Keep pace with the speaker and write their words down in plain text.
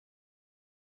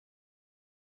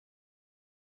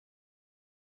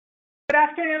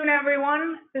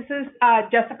everyone. This is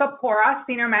Jessica Pora,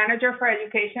 Senior Manager for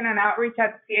Education and Outreach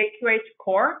at CAQH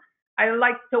Core. I'd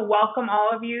like to welcome all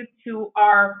of you to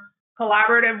our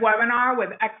collaborative webinar with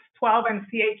X12 and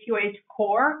CAQH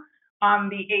Core on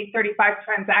the 835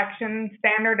 Transaction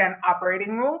Standard and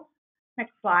Operating Rules.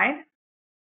 Next slide.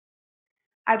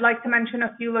 I'd like to mention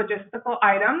a few logistical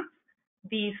items.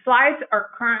 The slides are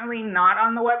currently not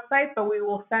on the website, but we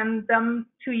will send them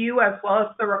to you as well as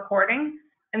the recording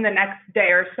in the next day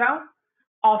or so.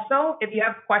 Also, if you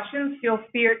have questions, feel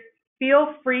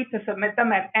free to submit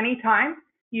them at any time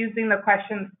using the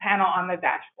questions panel on the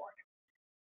dashboard.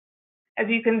 As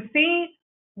you can see,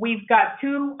 we've got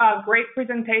two great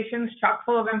presentations chock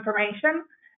full of information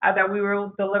that we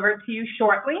will deliver to you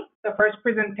shortly. The first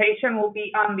presentation will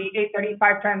be on the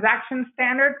 835 Transaction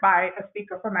Standard by a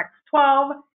speaker from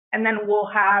X12, and then we'll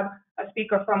have a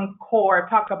speaker from Core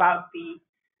talk about the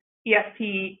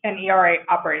EFT and ERA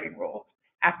operating rules.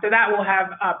 After that, we'll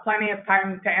have plenty of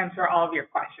time to answer all of your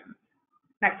questions.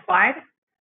 Next slide.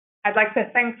 I'd like to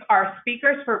thank our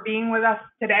speakers for being with us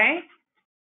today.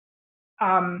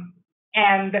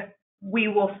 And we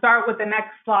will start with the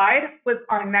next slide with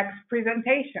our next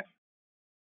presentation,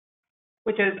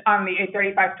 which is on the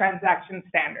 835 Transaction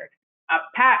Standard.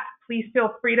 Pat, please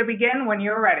feel free to begin when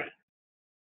you're ready.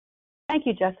 Thank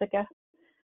you, Jessica.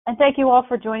 And thank you all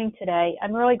for joining today.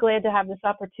 I'm really glad to have this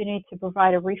opportunity to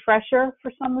provide a refresher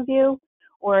for some of you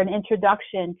or an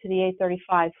introduction to the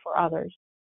 835 for others.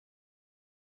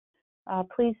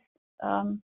 Please,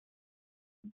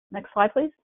 next slide, please.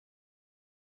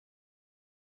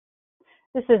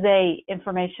 This is a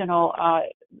informational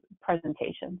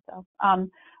presentation. So a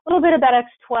little bit about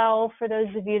X12 for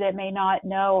those of you that may not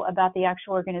know about the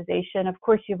actual organization. Of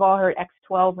course, you've all heard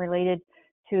X12 related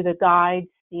to the guides,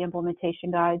 the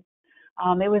implementation guides.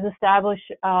 It was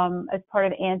established as part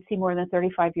of ANSI more than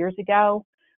 35 years ago.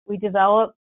 We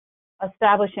develop,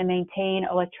 establish, and maintain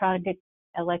electronic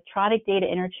data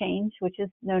interchange, which is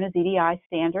known as EDI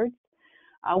standards.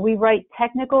 We write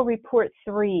technical report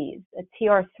 3s, a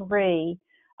TR3,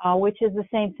 which is the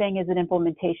same thing as an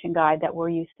implementation guide that we're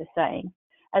used to saying,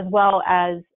 as well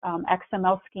as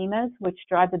XML schemas, which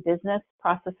drive the business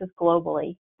processes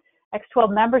globally.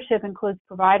 X12 membership includes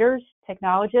providers,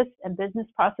 technologists, and business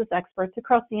process experts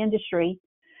across the industry,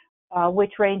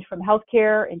 which range from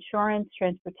healthcare, insurance,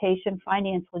 transportation,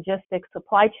 finance, logistics,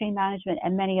 supply chain management,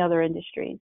 and many other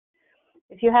industries.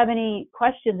 If you have any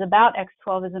questions about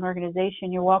X12 as an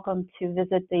organization, you're welcome to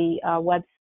visit the web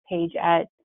page at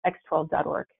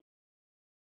x12.org.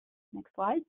 Next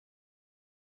slide.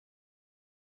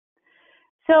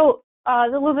 So a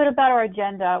little bit about our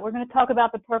agenda. We're going to talk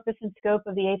about the purpose and scope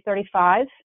of the 835.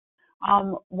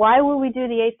 Why will we do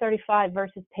the 835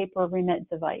 versus paper remittance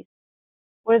device?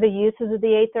 What are the uses of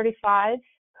the 835?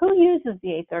 Who uses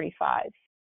the 835?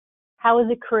 How is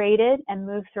it created and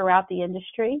moved throughout the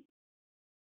industry?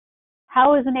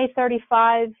 How is an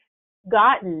 835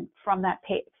 gotten from that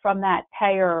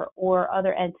payer or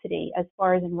other entity as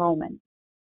far as enrollment?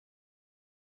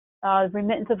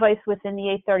 Remittance device within the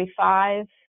 835.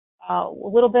 A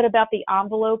little bit about the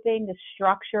enveloping, the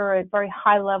structure, a very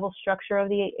high-level structure of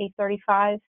the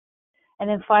 835. And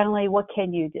then finally, what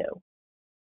can you do?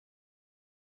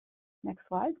 Next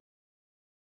slide.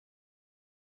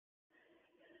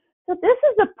 So this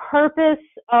is the purpose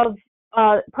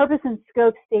and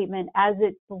scope statement as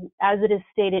it is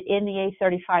stated in the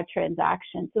 835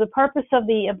 transaction. So the purpose of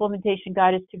the implementation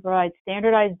guide is to provide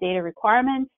standardized data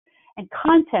requirements and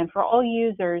content for all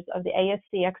users of the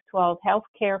ASC X12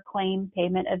 healthcare claim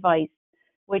payment advice,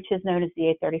 which is known as the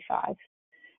 835.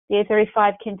 The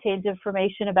 835 contains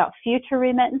information about future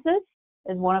remittances,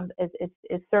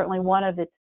 is certainly one of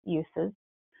its uses.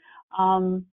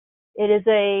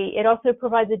 It also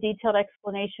provides a detailed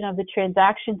explanation of the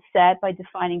transaction set by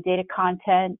defining data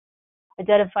content,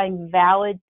 identifying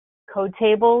valid code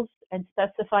tables, and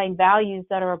specifying values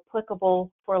that are applicable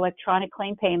for electronic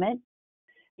claim payment.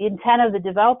 The intent of the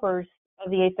developers of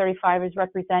the 835 is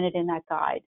represented in that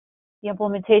guide. The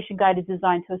implementation guide is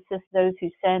designed to assist those who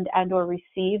send and or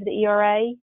receive the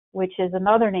ERA, which is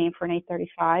another name for an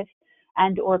 835,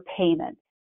 and or payment.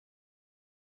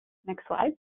 Next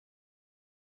slide.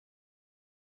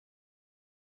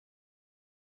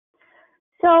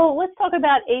 So let's talk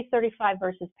about 835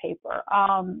 versus paper.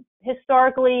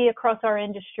 Historically, across our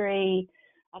industry,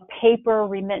 a paper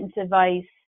remittance advice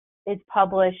is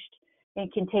published.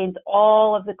 It contains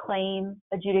all of the claim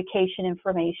adjudication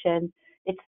information.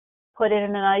 It's put in a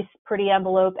nice, pretty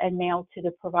envelope and mailed to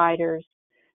the providers.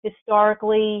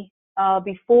 Historically,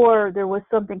 before there was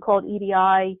something called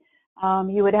EDI,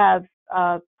 you would have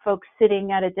folks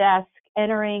sitting at a desk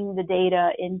entering the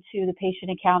data into the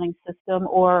patient accounting system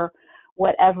or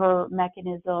whatever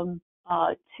mechanism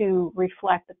to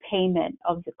reflect the payment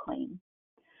of the claim.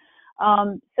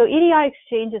 So EDI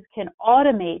exchanges can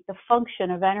automate the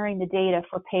function of entering the data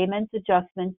for payments,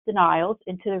 adjustments, denials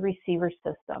into the receiver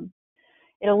system.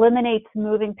 It eliminates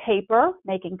moving paper,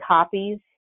 making copies,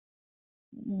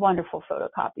 wonderful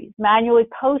photocopies, manually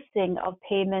posting of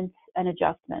payments and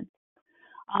adjustments.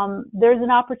 There's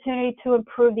an opportunity to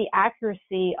improve the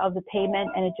accuracy of the payment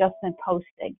and adjustment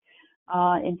posting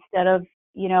instead of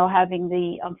having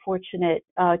the unfortunate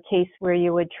case where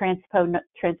you would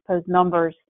transpose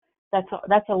numbers.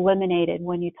 That's eliminated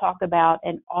when you talk about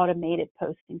an automated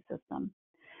posting system.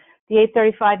 The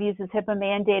 835 uses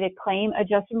HIPAA-mandated claim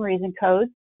adjustment reason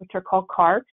codes, which are called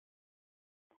CARCs,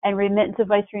 and remittance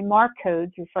advice remark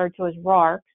codes, referred to as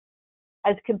RARCs,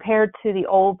 as compared to the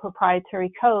old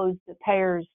proprietary codes that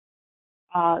payers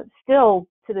still,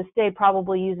 to this day,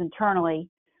 probably use internally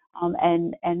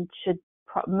and should,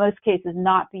 in most cases,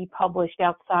 not be published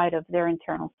outside of their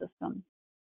internal systems.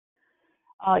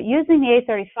 Using the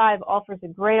 835 offers a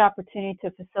great opportunity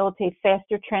to facilitate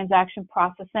faster transaction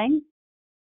processing,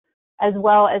 as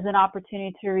well as an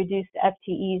opportunity to reduce the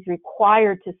FTEs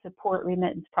required to support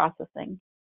remittance processing.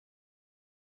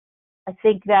 I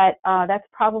think that that's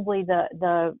probably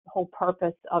the whole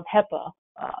purpose of HIPAA,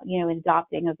 in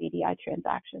adopting of EDI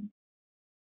transactions.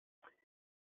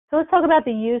 So let's talk about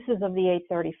the uses of the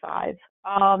 835.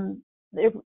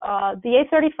 The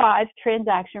 835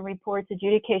 transaction reports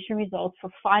adjudication results for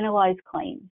finalized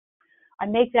claims. I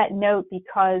make that note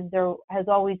because there has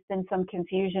always been some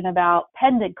confusion about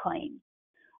pending claims.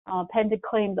 Pending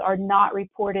claims are not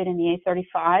reported in the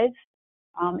 835.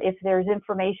 If there's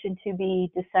information to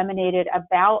be disseminated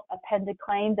about a pending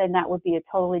claim, then that would be a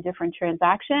totally different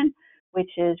transaction,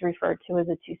 which is referred to as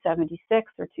a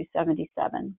 276 or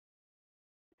 277.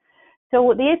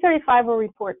 So the 835 will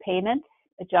report payments,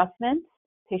 adjustments,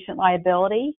 patient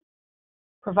liability,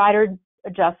 provider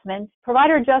adjustments.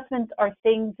 Provider adjustments are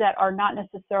things that are not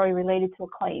necessarily related to a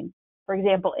claim. For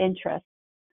example, interest.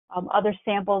 Other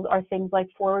samples are things like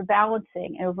forward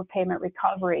balancing, overpayment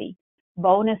recovery,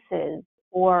 bonuses,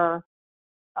 or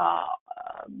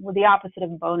the opposite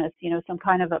of a bonus, some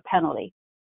kind of a penalty.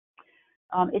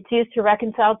 It's used to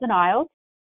reconcile denials,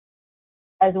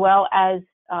 as well as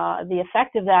the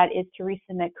effect of that is to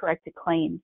resubmit corrected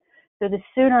claims. So the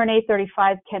sooner an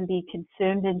 835 can be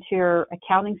consumed into your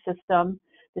accounting system,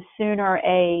 the sooner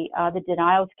the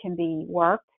denials can be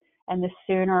worked, and the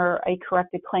sooner a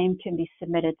corrected claim can be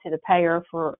submitted to the payer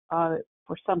for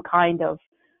some kind of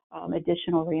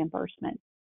additional reimbursement.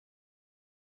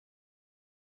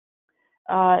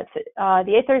 The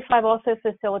 835 also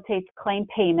facilitates claim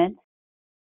payments.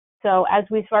 So as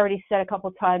we've already said a couple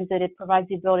of times, that it provides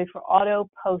the ability for auto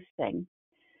posting.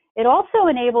 It also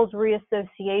enables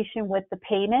reassociation with the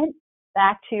payment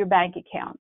back to your bank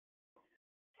account.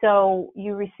 So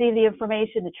you receive the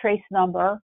information, the trace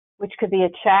number, which could be a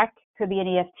check, could be an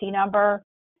EFT number.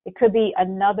 It could be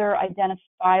another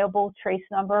identifiable trace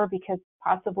number because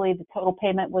possibly the total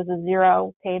payment was a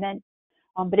zero payment,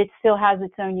 but it still has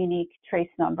its own unique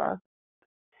trace number.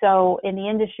 So in the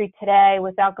industry today,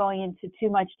 without going into too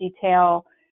much detail,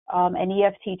 an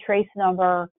EFT trace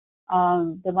number,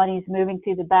 the money is moving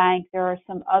through the bank. There are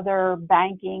some other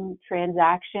banking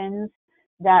transactions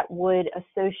that would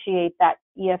associate that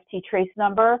EFT trace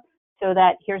number, so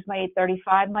that here's my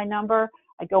 835, my number.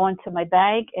 I go into my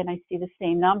bank and I see the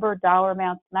same number, dollar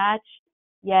amounts match.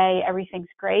 Yay, everything's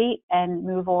great, and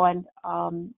move on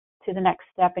to the next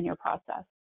step in your process.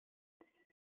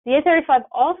 The 835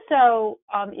 also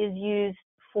is used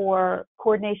for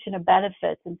coordination of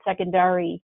benefits and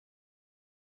secondary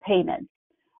payments.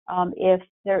 If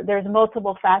there's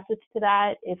multiple facets to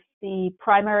that. If the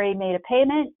primary made a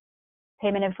payment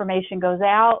information goes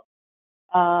out,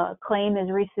 claim is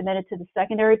resubmitted to the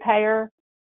secondary payer,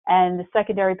 and the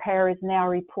secondary payer is now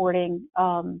reporting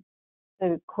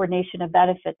the coordination of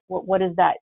benefits. What is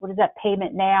that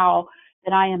payment now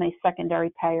that I am a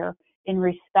secondary payer in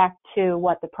respect to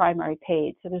what the primary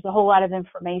paid? So there's a whole lot of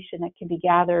information that can be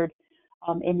gathered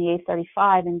in the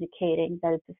 835 indicating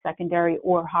that it's a secondary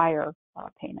or higher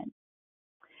payment.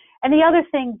 And the other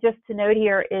thing just to note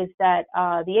here is that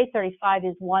the 835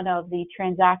 is one of the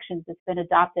transactions that's been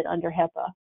adopted under HIPAA.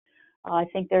 I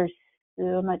think there's,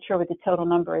 I'm not sure what the total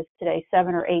number is today,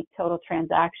 7 or 8 total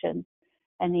transactions,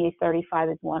 and the 835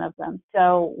 is one of them.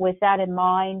 So with that in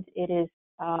mind, it is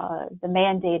the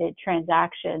mandated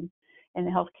transaction in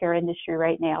the healthcare industry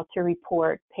right now to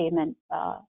report payment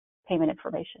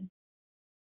information.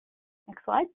 Next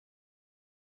slide.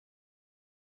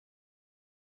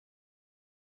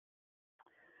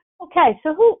 Okay,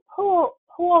 so who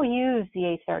will use the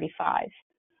 835?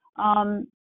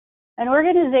 An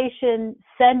organization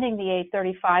sending the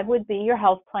 835 would be your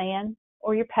health plan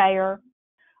or your payer.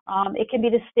 It can be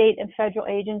the state and federal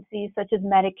agencies such as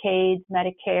Medicaid,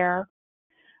 Medicare.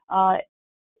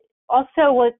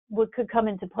 Also, what could come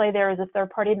into play there is a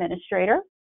third-party administrator,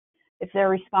 if they're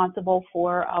responsible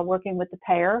for working with the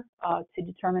payer to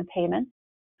determine payments.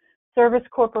 Service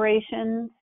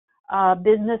corporations,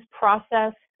 business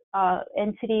process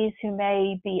entities who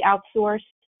may be outsourced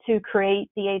to create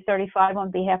the 835 on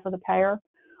behalf of the payer.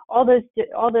 All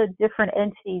the different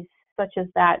entities such as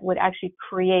that would actually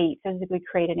physically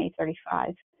create an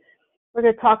 835. We're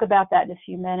going to talk about that in a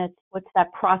few minutes. What's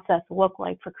that process look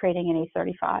like for creating an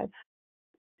 835?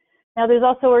 Now, there's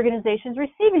also organizations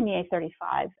receiving the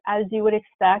 835. As you would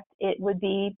expect, it would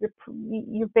be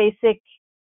your basic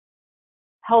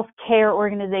healthcare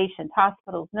organizations,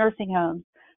 hospitals, nursing homes,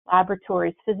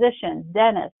 laboratories, physicians,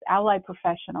 dentists, allied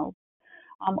professionals.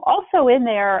 Also in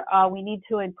there, we need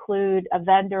to include a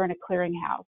vendor and a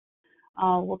clearinghouse.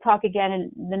 We'll talk again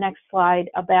in the next slide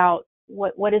about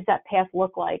what does that path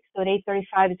look like. So an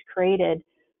 835 is created.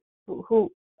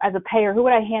 Who, as a payer, who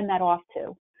would I hand that off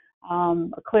to?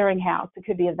 A clearinghouse. It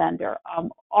could be a vendor.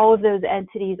 All of those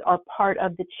entities are part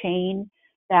of the chain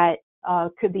that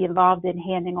could be involved in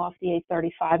handing off the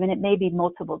 835, and it may be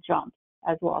multiple jumps,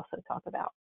 as we'll also talk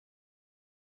about.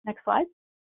 Next slide.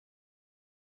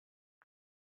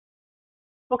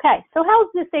 Okay, so how is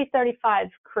this 835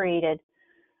 created?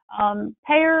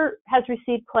 Payer has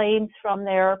received claims from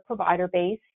their provider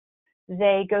base.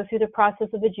 They go through the process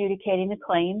of adjudicating the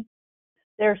claim.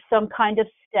 There's some kind of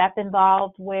step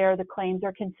involved where the claims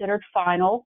are considered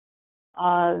final.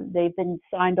 They've been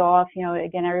signed off.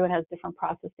 Again, everyone has different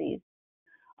processes.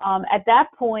 At that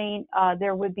point,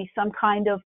 there would be some kind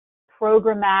of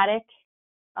programmatic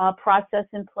process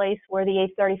in place where the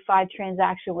 835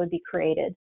 transaction would be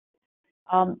created.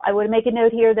 I would make a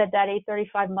note here that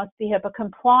 835 must be HIPAA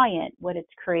compliant when it's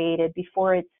created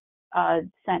before it's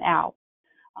sent out.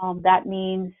 That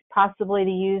means possibly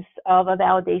the use of a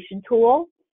validation tool.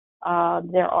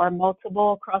 There are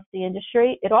multiple across the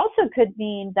industry. It also could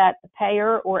mean that the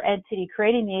payer or entity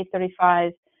creating the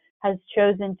 835 has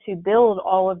chosen to build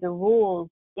all of the rules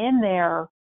in their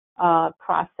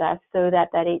process so that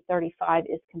 835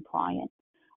 is compliant.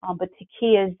 But the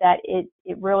key is that it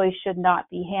really should not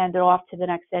be handed off to the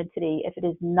next entity if it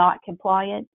is not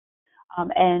compliant.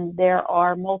 And there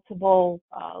are multiple,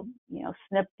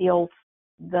 SNP,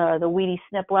 the Wijtyk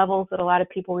SNP levels that a lot of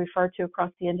people refer to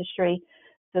across the industry.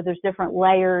 So there's different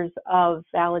layers of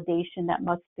validation that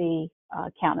must be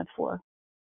accounted for.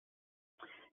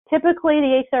 Typically,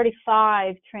 the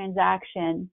 835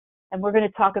 transaction, and we're going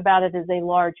to talk about it as a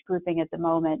large grouping at the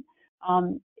moment,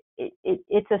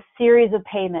 it's a series of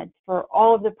payments for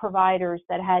all of the providers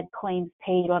that had claims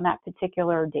paid on that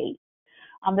particular date.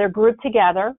 They're grouped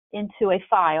together into a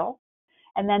file,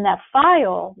 and then that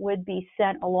file would be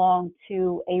sent along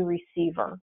to a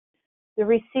receiver. The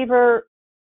receiver,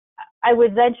 I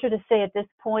would venture to say at this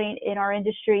point in our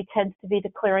industry, tends to be the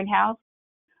clearinghouse.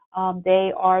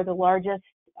 They are the largest,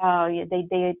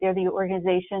 they're the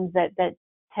organizations that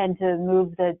tend to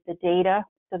move the data.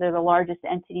 So they're the largest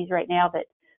entities right now that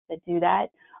do that.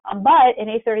 But an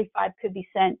 835 could be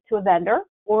sent to a vendor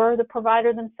or the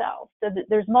provider themselves. So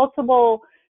there's multiple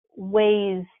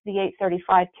ways the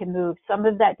 835 can move. Some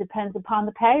of that depends upon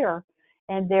the payer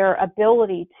and their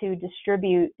ability to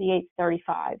distribute the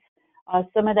 835.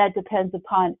 Some of that depends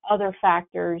upon other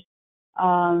factors,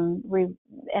 and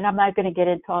I'm not going to get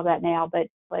into all that now, but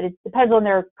it depends on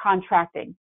their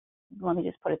contracting. Let me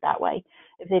just put it that way.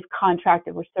 If they've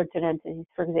contracted with certain entities,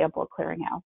 for example, a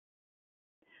clearinghouse.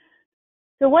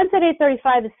 So once that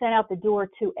 835 is sent out the door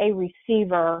to a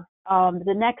receiver,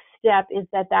 the next step is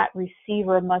that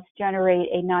receiver must generate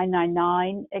a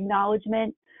 999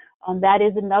 acknowledgement. That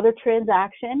is another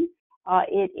transaction.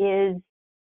 It is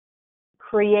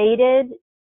created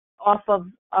off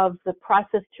of the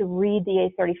process to read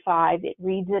the 835. It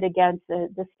reads it against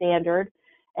the standard,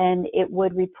 and it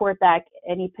would report back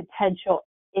any potential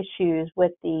issues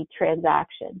with the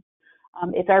transaction.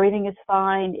 If everything is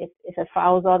fine, if it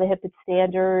follows all the HIPAA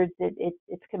standards,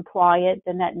 it's compliant,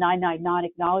 then that 999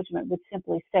 acknowledgement would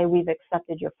simply say we've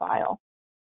accepted your file.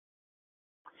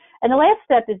 And the last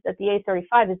step is that the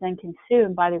 835 is then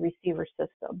consumed by the receiver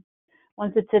system.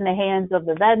 Once it's in the hands of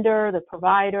the vendor, the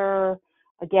provider,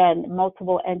 again,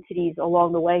 multiple entities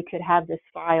along the way could have this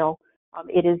file.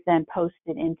 It is then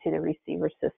posted into the receiver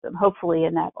system, hopefully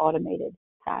in that automated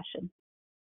fashion.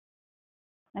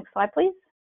 Next slide, please.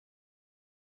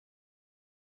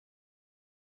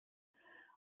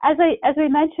 As we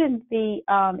mentioned, the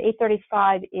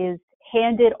 835 is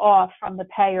handed off from the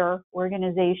payer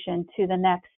organization to the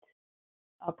next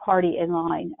party in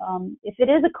line. If it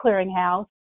is a clearinghouse,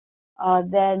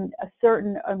 then a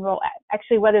certain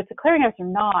actually whether it's a clearinghouse or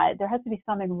not, there has to be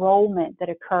some enrollment that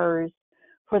occurs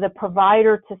for the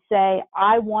provider to say,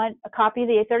 I want a copy of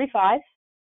the 835.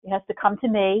 It has to come to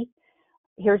me.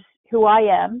 Here's who I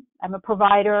am. I'm a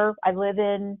provider. I live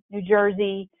in New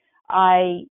Jersey.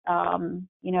 I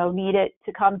need it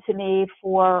to come to me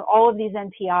for all of these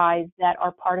NPIs that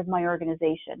are part of my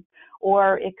organization.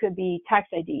 Or it could be tax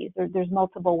IDs. There's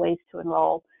multiple ways to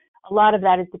enroll. A lot of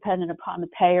that is dependent upon the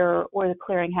payer or the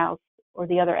clearinghouse or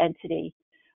the other entity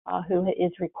who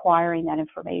is requiring that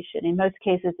information. In most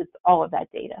cases, it's all of that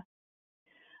data.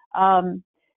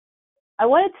 I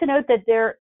wanted to note that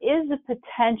there is a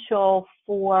potential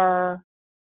for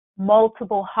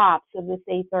multiple hops of this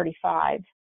 835.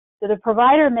 So the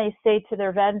provider may say to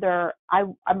their vendor,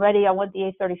 I'm ready, I want the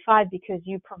 835 because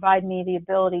you provide me the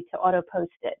ability to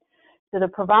auto-post it. So the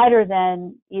provider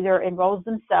then either enrolls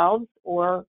themselves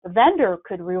or the vendor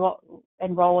could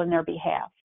enroll in their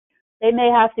behalf. They may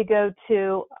have to go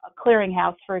to a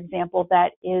clearinghouse, for example,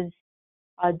 that is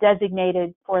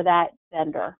designated for that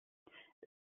vendor.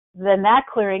 Then that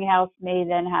clearinghouse may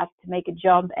then have to make a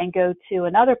jump and go to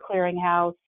another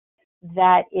clearinghouse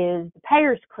that is the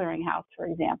payer's clearinghouse, for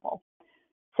example.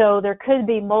 So there could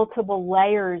be multiple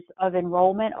layers of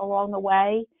enrollment along the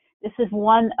way. This is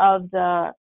one of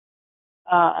the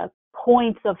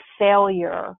points of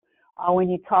failure when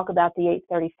you talk about the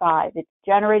 835. It's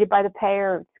generated by the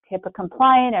payer, it's HIPAA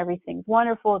compliant, everything's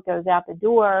wonderful, it goes out the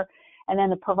door, and then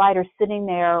the provider's sitting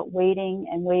there waiting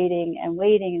and waiting and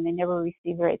waiting, and they never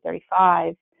receive their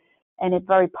 835. And it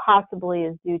very possibly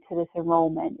is due to this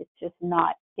enrollment. It's just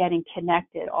not getting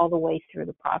connected all the way through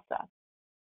the process.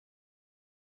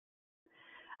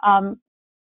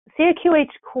 CAQH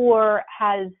Core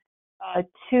has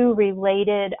two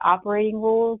related operating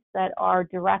rules that are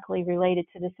directly related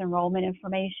to this enrollment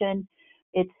information.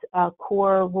 It's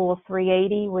Core Rule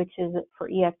 380, which is for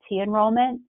EFT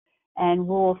enrollment, and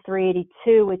Rule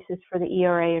 382, which is for the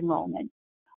ERA enrollment.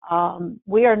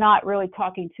 We are not really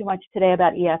talking too much today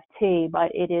about EFT,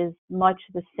 but it is much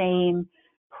the same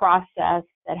process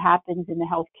that happens in the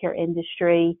healthcare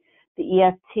industry. The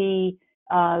EFT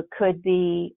could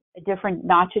be a different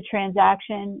NACHA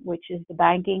transaction, which is the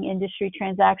banking industry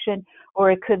transaction, or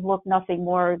it could look nothing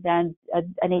more than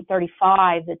an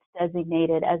 835 that's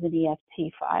designated as an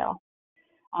EFT file.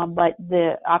 But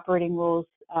the operating rules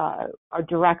are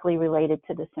directly related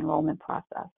to this enrollment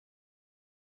process.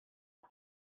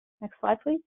 Next slide,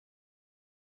 please.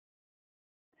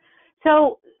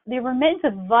 So the remittance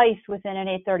advice within an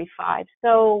 835.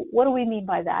 So what do we mean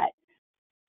by that?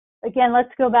 Again, let's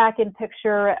go back and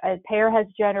picture a payer has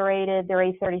generated their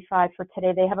 835 for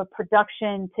today. They have a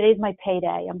production. Today's my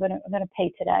payday. I'm gonna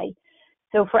pay today.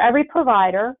 So for every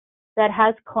provider that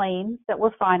has claims that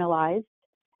were finalized,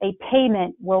 a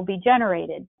payment will be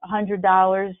generated.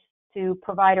 $100 to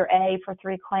provider A for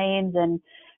 3 claims, and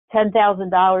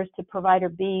 $10,000 to provider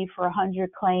B for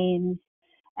 100 claims,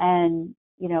 and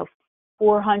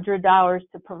 $400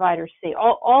 to provider C.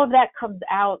 All of that comes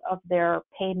out of their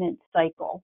payment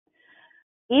cycle.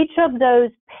 Each of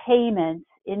those payments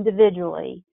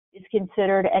individually is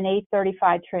considered an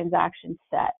 835 transaction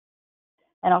set.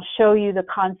 And I'll show you the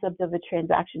concept of a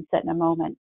transaction set in a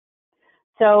moment.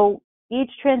 So each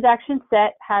transaction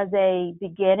set has a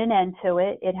begin and end to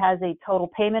it. It has a total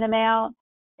payment amount.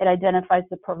 It identifies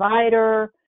the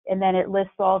provider, and then it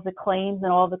lists all the claims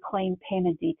and all the claim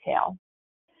payment detail.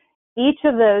 Each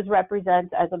of those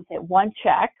represents, as I'm saying, one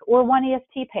check or one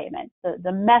EFT payment,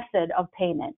 the method of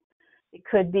payment. It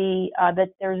could be that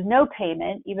there's no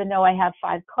payment, even though I have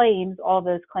 5 claims, all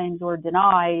those claims were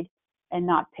denied and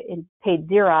not paid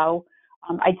zero.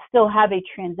 I'd still have a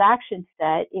transaction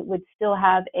set. It would still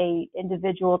have a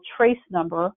individual trace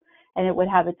number, and it would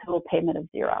have a total payment of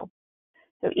 0.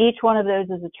 So each one of those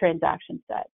is a transaction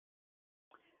set.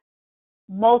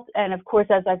 And of course,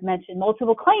 as I've mentioned,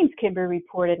 multiple claims can be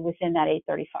reported within that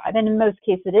 835. And in most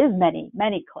cases, it is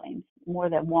many claims, more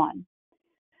than one.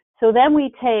 So then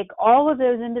we take all of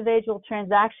those individual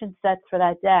transaction sets for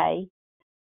that day.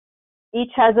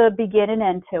 Each has a begin and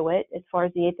end to it as far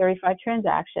as the 835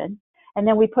 transaction. And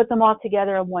then we put them all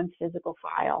together in one physical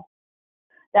file.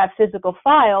 That physical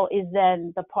file is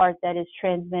then the part that is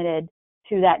transmitted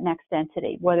to that next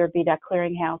entity, whether it be that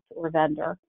clearinghouse or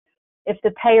vendor. If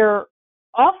the payer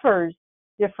offers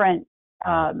different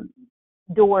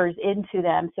doors into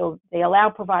them, so they allow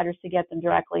providers to get them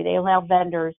directly, they allow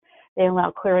vendors, they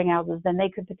allow clearinghouses, then they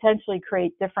could potentially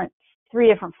create 3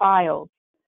 different files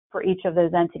for each of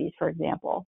those entities, for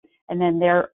example, and then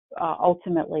they're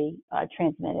ultimately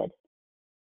transmitted.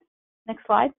 Next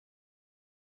slide.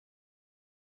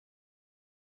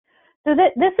 So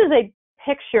this is a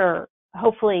picture,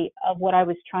 hopefully, of what I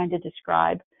was trying to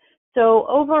describe. So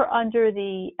over under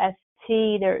the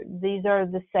ST, these are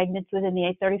the segments within the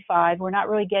 835. We're not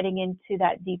really getting into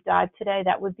that deep dive today.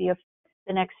 That would be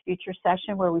the next future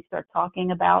session where we start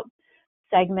talking about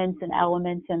segments and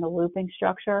elements and the looping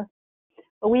structure.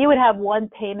 But we would have one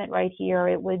payment right here.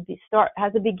 It would be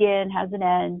has a begin, has an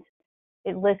end.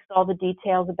 It lists all the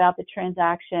details about the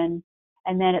transaction,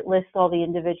 and then it lists all the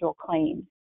individual claims.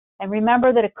 And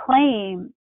remember that a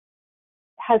claim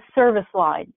has service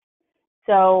lines.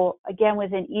 So again,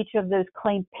 within each of those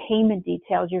claim payment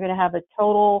details, you're going to have a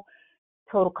total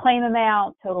claim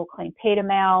amount, total claim paid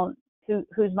amount,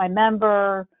 who's my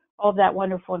member, all of that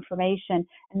wonderful information.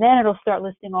 And then it'll start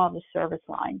listing all the service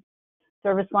lines.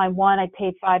 Service line 1, I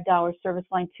paid $5. Service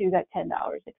line 2 got $10,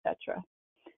 etc.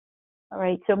 All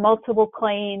right, so multiple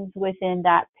claims within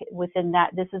that.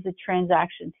 This is a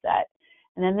transaction set.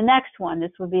 And then the next one,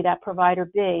 this would be that provider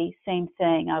B, same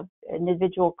thing, of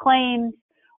individual claims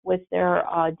with their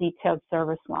detailed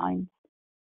service lines.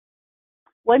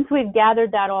 Once we've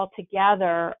gathered that all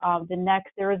together,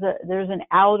 there's an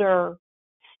outer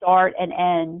start and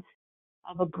end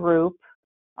of a group.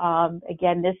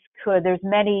 Again, there's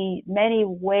many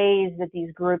ways that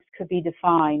these groups could be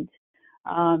defined.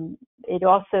 It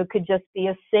also could just be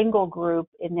a single group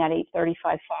in that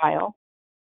 835 file.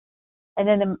 And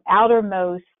then the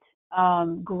outermost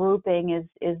grouping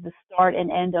is the start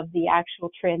and end of the actual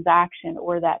transaction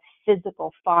or that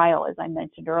physical file, as I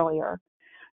mentioned earlier.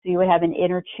 So you would have an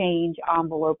interchange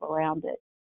envelope around it.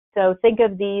 So think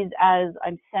of these as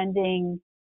I'm sending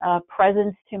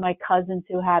presents to my cousins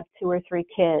who have 2 or 3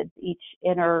 kids. Each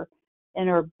inner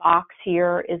box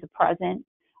here is a present.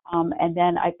 And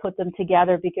then I put them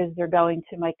together because they're going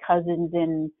to my cousins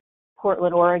in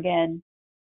Portland, Oregon.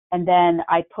 And then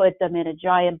I put them in a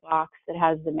giant box that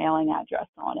has the mailing address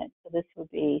on it. So this would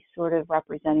be sort of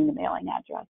representing the mailing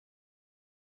address.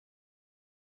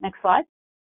 Next slide.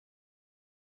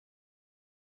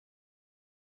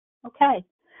 Okay,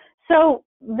 so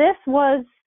this was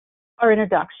our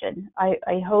introduction.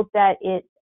 I hope that it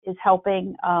is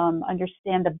helping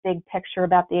understand the big picture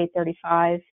about the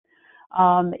 835.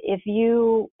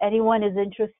 If anyone is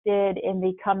interested in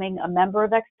becoming a member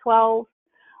of X12,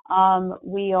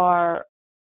 we are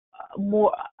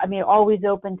always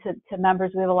open to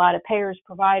members. We have a lot of payers,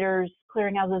 providers,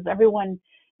 clearinghouses, everyone,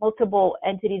 multiple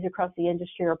entities across the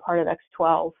industry are part of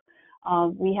X12.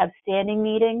 We have standing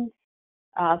meetings,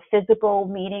 physical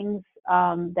meetings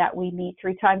that we meet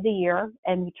 3 times a year,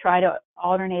 and we try to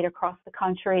alternate across the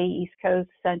country, East Coast,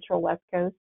 Central, West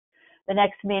Coast. The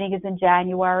next meeting is in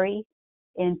January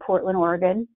in Portland,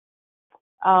 Oregon.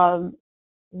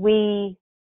 We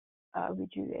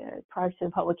do prior to the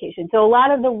publication. So a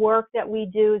lot of the work that we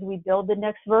do is we build the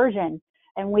next version,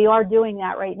 and we are doing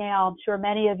that right now. I'm sure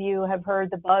many of you have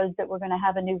heard the buzz that we're going to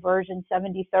have a new version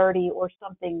 7030 or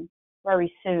something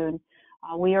very soon.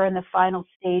 We are in the final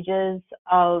stages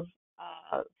of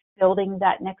building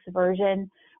that next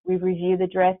version. We've reviewed the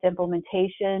draft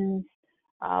implementations.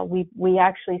 We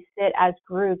actually sit as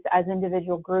groups, as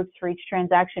individual groups for each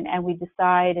transaction, and we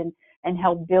decide and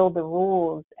help build the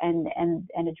rules and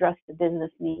address the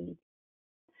business needs.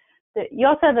 So you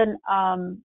also have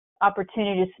an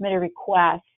opportunity to submit a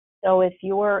request. So if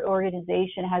your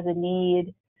organization has a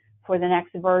need for the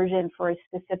next version, for a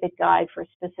specific guide, for a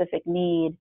specific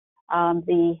need,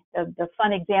 the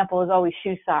fun example is always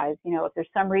shoe size. You know, if there's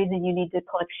some reason you need to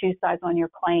collect shoe size on your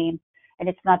claim and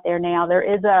it's not there now, there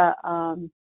is a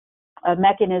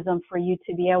mechanism for you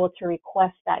to be able to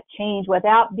request that change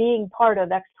without being part of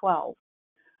X12.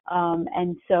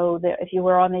 And so if you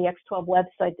were on the X12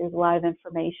 website, there's a lot of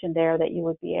information there that you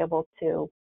would be able to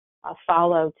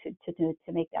follow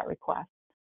to make that request.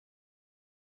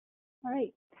 All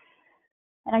right.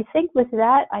 And I think with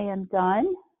that, I am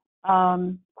done.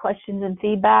 Questions and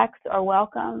feedbacks are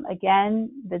welcome.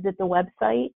 Again, visit the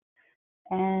website.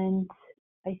 And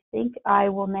I think I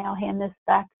will now hand this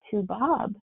back to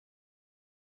Bob.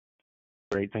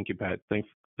 Great. Thank you, Pat. Thank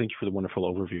you for the wonderful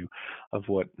overview of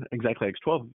what exactly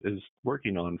X12 is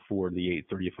working on for the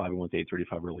 835 and what the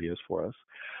 835 really is for us.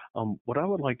 What I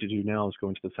would like to do now is go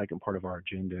into the second part of our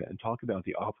agenda and talk about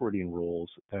the operating rules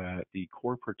that the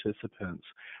core participants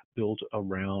built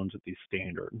around the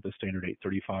standard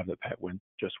 835 that Pat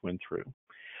just went through.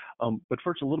 But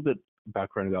first, a little bit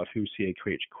background about who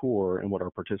CAQH Core and what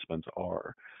our participants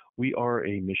are. We are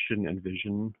a mission and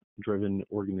vision driven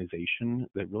organization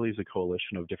that really is a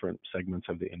coalition of different segments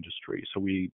of the industry. So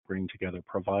we bring together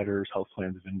providers, health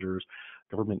plans, vendors,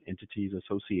 government entities,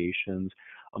 associations,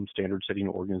 standard setting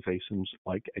organizations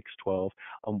like X12.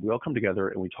 We all come together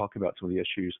and we talk about some of the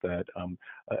issues that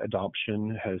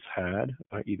adoption has had,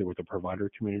 either with the provider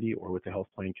community or with the health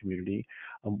plan community,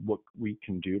 what we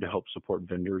can do to help support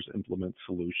vendors implement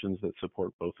solutions that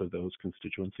support both of those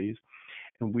constituencies.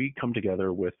 And we come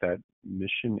together with that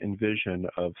mission and vision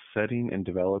of setting and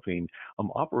developing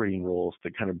operating rules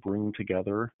that kind of bring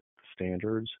together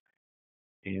standards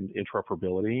and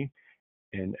interoperability.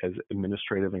 And as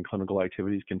administrative and clinical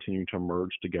activities continue to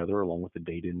merge together along with the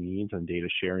data needs and data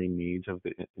sharing needs of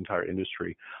the entire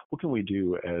industry, what can we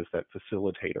do as that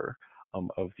facilitator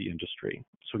of the industry?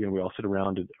 So again, we all sit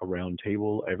around a round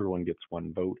table, everyone gets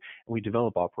one vote, and we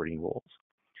develop operating rules.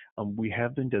 We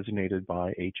have been designated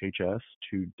by HHS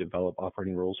to develop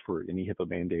operating rules for any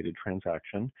HIPAA-mandated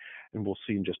transaction, and we'll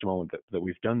see in just a moment that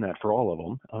we've done that for all of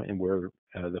them, and where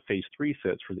the phase 3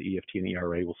 sits for the EFT and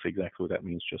ERA, we'll see exactly what that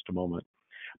means in just a moment.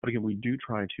 But again, we do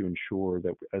try to ensure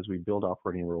that as we build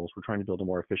operating rules, we're trying to build a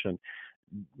more efficient,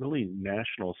 really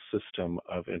national system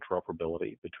of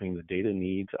interoperability between the data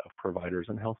needs of providers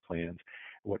and health plans,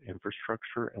 what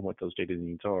infrastructure and what those data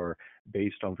needs are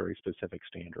based on very specific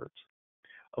standards.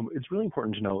 It's really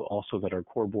important to know also that our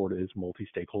core board is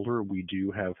multi-stakeholder. We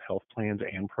do have health plans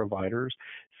and providers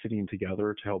sitting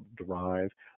together to help drive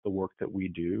the work that we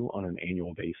do on an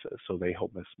annual basis. So they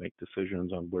help us make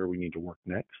decisions on where we need to work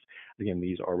next. Again,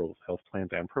 these are both health plans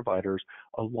and providers,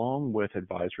 along with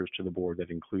advisors to the board that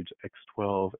includes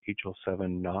X12,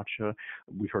 HL7, NACHA.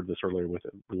 We heard this earlier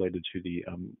related to the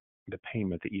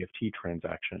payment, the EFT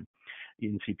transaction,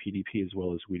 NCPDP, as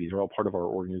well as Wijtyk. They're all part of our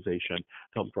organization to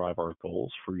help drive our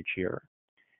goals for each year.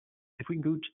 If we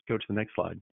can go to the next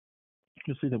slide,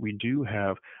 you'll see that we do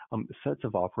have sets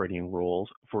of operating rules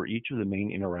for each of the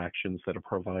main interactions that a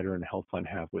provider and a health plan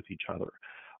have with each other,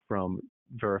 from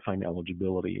verifying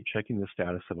eligibility, checking the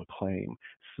status of a claim,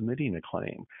 submitting a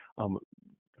claim,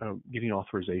 getting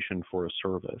authorization for a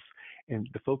service. And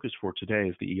the focus for today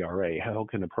is the ERA. How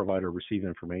can a provider receive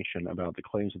information about the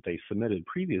claims that they submitted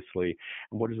previously,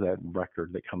 and what is that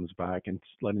record that comes back, and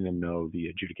letting them know the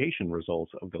adjudication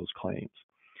results of those claims.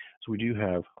 So we do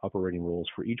have operating rules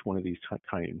for each one of these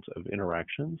kinds of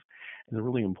interactions, and they're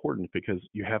really important because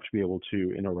you have to be able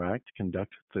to interact,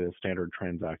 conduct the standard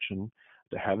transaction,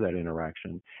 to have that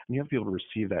interaction, and you have to be able to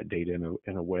receive that data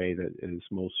in a way that is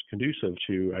most conducive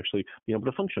to actually being able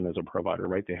to function as a provider,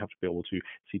 right? They have to be able to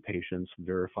see patients,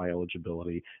 verify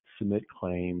eligibility, submit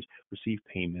claims, receive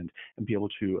payment, and be able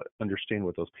to understand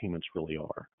what those payments really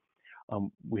are.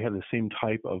 We have the same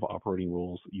type of operating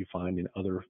rules that you find in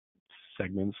other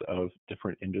segments of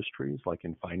different industries, like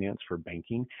in finance for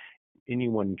banking.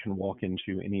 Anyone can walk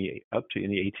into up to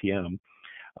any ATM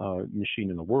machine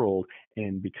in the world,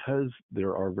 and because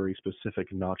there are very specific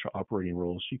NACHA operating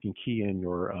rules, you can key in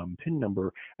your PIN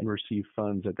number and receive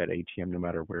funds at that ATM no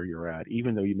matter where you're at,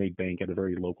 even though you may bank at a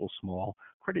very local small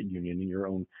credit union in your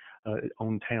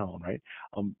own town, right?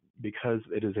 Because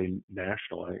it is a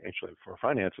national, actually for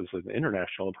finance, it's an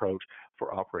international approach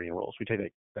for operating rules. We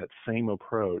take that same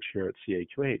approach here at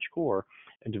CAQH core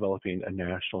in developing a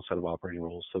national set of operating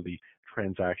rules so the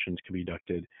transactions can be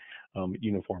conducted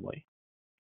uniformly.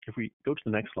 If we go to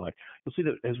the next slide, you'll see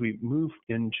that as we move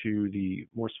into the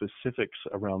more specifics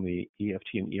around the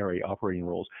EFT and ERA operating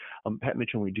rules, Pat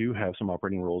mentioned we do have some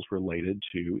operating rules related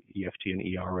to EFT and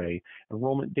ERA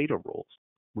enrollment data rules.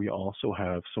 We also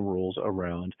have some rules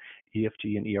around EFT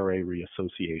and ERA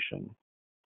reassociation.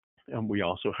 And we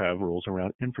also have rules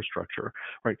around infrastructure,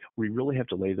 right? We really have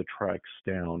to lay the tracks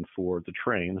down for the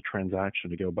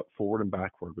transaction to go forward and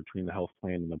backward between the health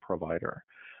plan and the provider,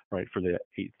 right, for the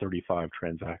 835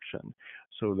 transaction.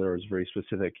 So there's very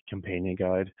specific companion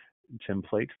guide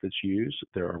template that's used.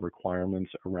 There are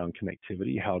requirements around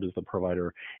connectivity. How does the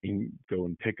provider go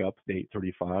and pick up the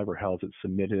 835, or how is it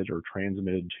submitted or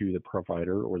transmitted to the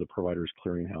provider or the provider's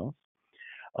clearinghouse?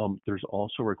 There's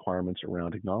also requirements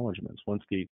around acknowledgments. Once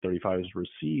the 835 is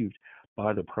received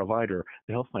by the provider,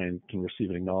 the health plan can receive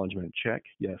an acknowledgement check.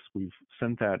 Yes, we've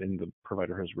sent that and the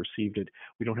provider has received it.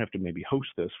 We don't have to maybe host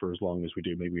this for as long as we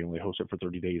do. Maybe we only host it for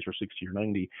 30 days or 60 or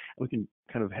 90. And we can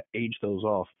kind of age those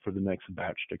off for the next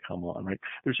batch to come on, right?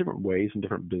 There's different ways and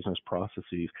different business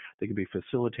processes that can be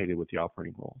facilitated with the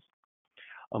operating rules.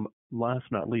 Last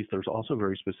but not least, there's also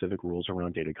very specific rules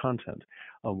around data content.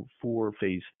 For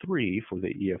phase 3, for the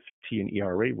EFT and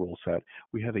ERA rule set,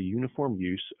 we have a uniform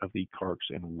use of the CAQH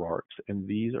and RARCs, and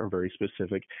these are very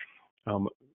specific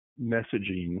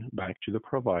messaging back to the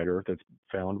provider that's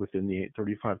found within the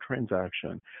 835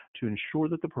 transaction to ensure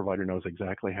that the provider knows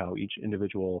exactly how each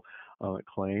individual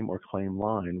claim or claim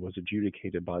line was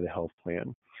adjudicated by the health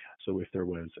plan. So if there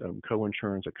was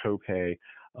co-insurance, a copay,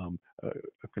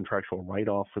 a contractual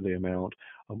write-off for the amount,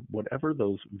 whatever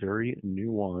those very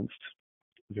nuanced,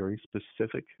 very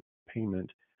specific payment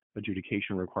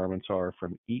adjudication requirements are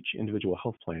from each individual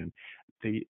health plan,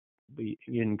 they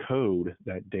encode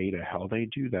that data, how they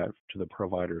do that to the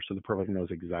provider, so the provider knows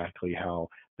exactly how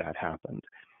that happened.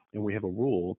 And we have a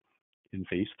rule in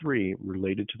phase 3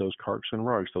 related to those CARCs and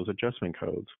RUGs, those adjustment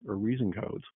codes or reason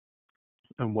codes,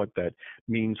 and what that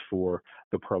means for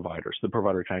the provider. So the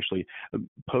provider can actually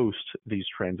post these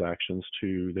transactions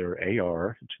to their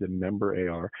AR, to the member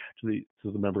AR, so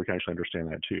the member can actually understand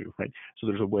that too, right? So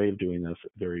there's a way of doing this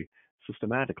very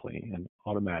systematically and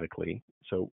automatically,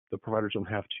 so the providers don't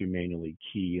have to manually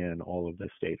key in all of this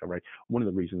data, right? One of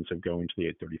the reasons of going to the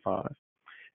 835.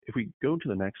 If we go to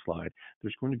the next slide,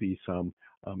 there's going to be some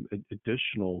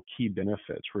additional key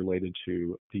benefits related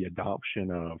to the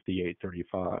adoption of the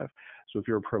 835. So if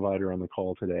you're a provider on the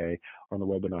call today, or on the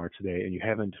webinar today, and you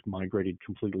haven't migrated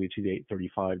completely to the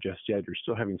 835 just yet, you're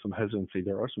still having some hesitancy,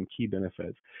 there are some key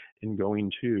benefits in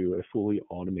going to a fully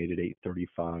automated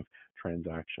 835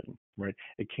 transaction, right?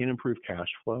 It can improve cash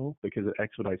flow because it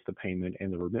expedites the payment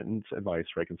and the remittance advice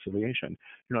reconciliation.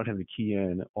 You're not having to key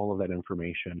in all of that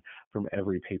information from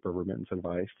every paper remittance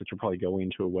advice that you're probably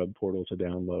going to a web portal to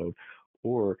download,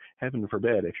 or heaven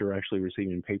forbid, if you're actually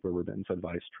receiving paper remittance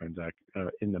advice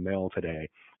in the mail today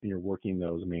and you're working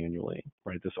those manually,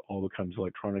 right? This all comes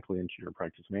electronically into your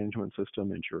practice management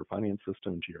system, into your finance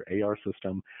system, into your AR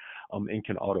system, and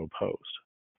can auto post.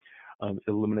 It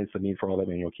eliminates the need for all that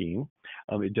manual keying.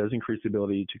 It does increase the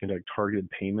ability to conduct targeted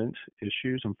payment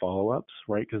issues and follow-ups,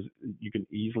 right? Because you can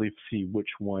easily see which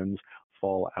ones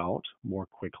fall out more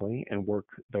quickly and work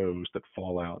those that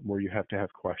fall out where you have to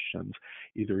have questions.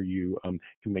 Either you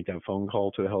can make that phone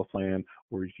call to the health plan,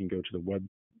 or you can go to the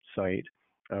website,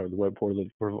 the web portal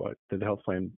that the health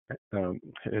plan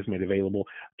has made available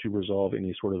to resolve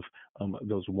any sort of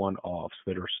those one-offs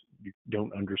that you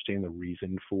don't understand the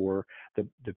reason for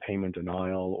the payment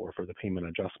denial or for the payment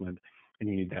adjustment, and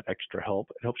you need that extra help.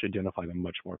 It helps you identify them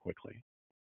much more quickly.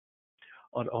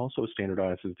 It also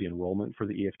standardizes the enrollment for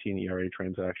the EFT and ERA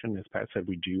transaction. As Pat said,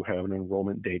 we do have an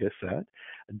enrollment data set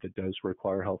that does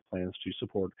require health plans to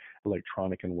support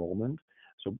electronic enrollment.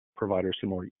 So providers can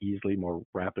more easily, more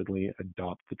rapidly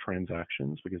adopt the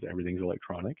transactions because everything's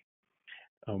electronic.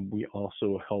 We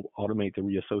also help automate the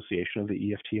reassociation of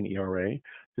the EFT and ERA,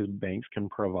 because banks can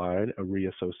provide a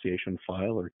reassociation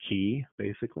file or key,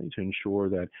 basically, to ensure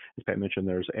that, as Pat mentioned,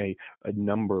 there's a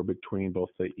number between both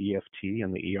the EFT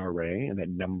and the ERA, and that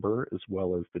number, as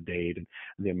well as the date and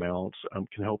the amounts,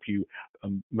 can help you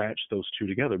match those two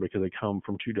together, because they come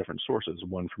from two different sources,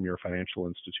 one from your financial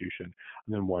institution,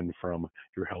 and then one from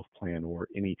your health plan or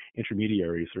any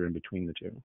intermediaries that are in between the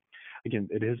two. Again,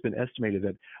 it has been estimated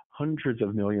that hundreds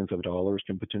of millions of dollars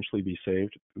can potentially be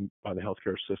saved by the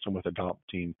healthcare system with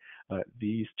adopting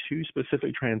these two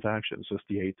specific transactions, just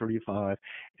the 835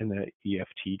 and the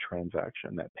EFT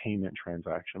transaction, that payment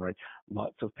transaction, right?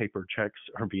 Lots of paper checks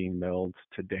are being mailed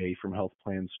today from health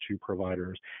plans to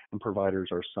providers, and providers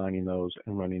are signing those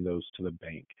and running those to the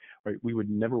bank, right? We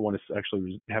would never want to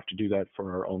actually have to do that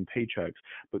for our own paychecks,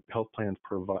 but health plans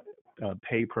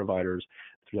pay providers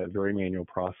through that very manual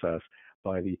process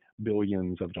by the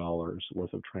billions of dollars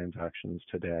worth of transactions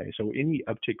today. So any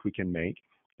uptick we can make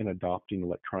in adopting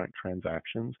electronic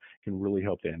transactions can really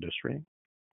help the industry.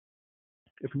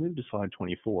 If we move to slide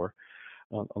 24,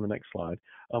 on the next slide,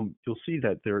 you'll see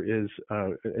that there is,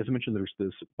 as I mentioned, there's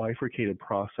this bifurcated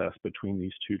process between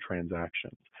these two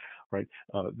transactions, right?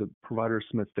 The provider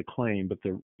submits the claim, but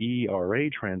the ERA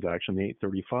transaction, the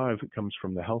 835, comes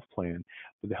from the health plan.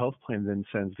 But the health plan then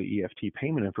sends the EFT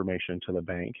payment information to the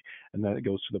bank, and then it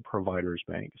goes to the provider's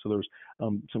bank. So there's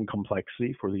some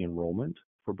complexity for the enrollment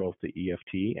for both the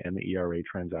EFT and the ERA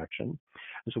transaction.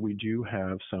 And so we do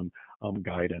have some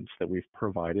guidance that we've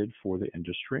provided for the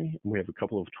industry. We have a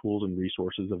couple of tools and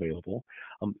resources available.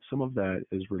 Some of that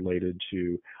is related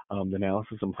to the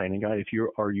analysis and planning guide. If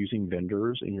you are using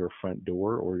vendors in your front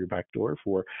door or your back door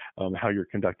for how you're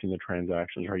conducting the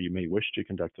transactions, or how you may wish to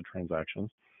conduct the transactions,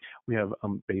 we have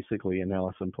basically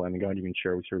analysis and planning guide you can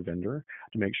share with your vendor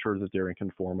to make sure that they're in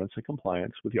conformance and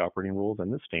compliance with the operating rules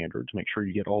and the standard, to make sure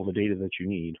you get all the data that you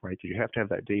need, right? Because you have to have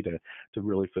that data to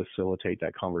really facilitate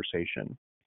that conversation.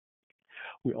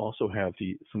 We also have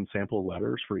some sample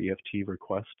letters for EFT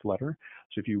request letter.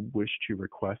 So if you wish to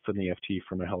request an EFT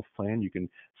from a health plan, you can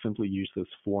simply use this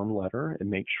form letter and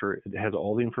make sure it has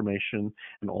all the information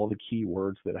and all the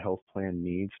keywords that a health plan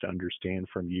needs to understand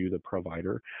from you, the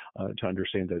provider, to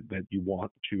understand that you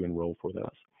want to enroll for this.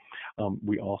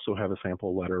 We also have a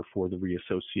sample letter for the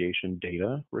reassociation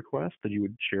data request that you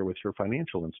would share with your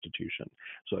financial institution.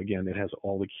 So again, it has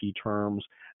all the key terms,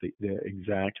 the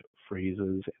exact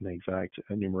phrases, and the exact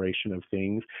enumeration of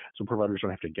things, so providers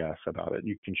don't have to guess about it.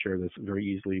 You can share this very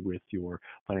easily with your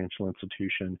financial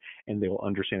institution, and they will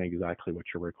understand exactly what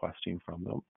you're requesting from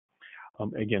them.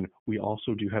 Again, we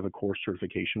also do have a core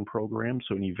certification program,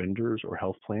 so any vendors or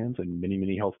health plans, and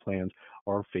many health plans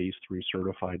are phase 3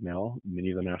 certified now, many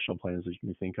of the national plans that you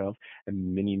can think of,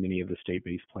 and many of the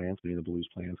state-based plans, many of the Blues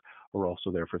plans, are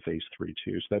also there for phase 3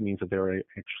 too. So that means that they're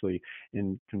actually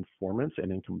in conformance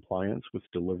and in compliance with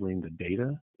delivering the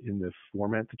data in the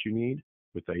format that you need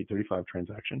with the 835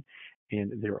 transaction,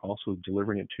 and they're also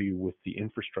delivering it to you with the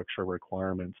infrastructure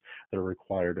requirements that are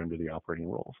required under the operating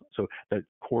rules. So that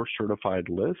core certified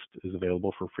list is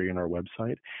available for free on our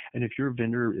website. And if your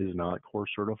vendor is not core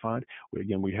certified,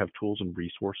 we have tools and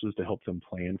resources to help them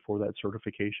plan for that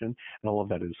certification, and all of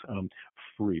that is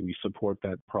free. We support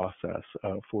that process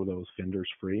for those vendors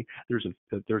free. There's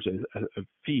a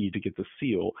fee to get the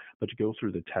seal, but to go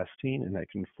through the testing and that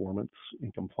conformance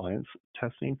and compliance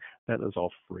testing, that is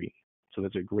all free. So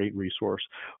that's a great resource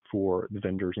for the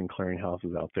vendors and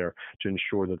clearinghouses out there to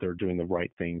ensure that they're doing the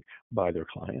right thing by their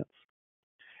clients.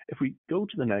 If we go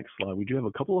to the next slide, we do have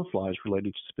a couple of slides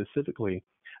related specifically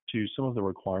to some of the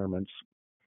requirements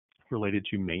related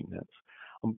to maintenance.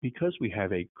 Because we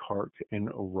have a CAQH and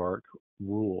ERA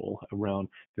rule around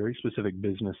very specific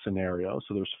business scenarios,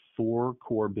 so there's 4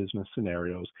 core business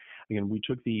scenarios. Again, we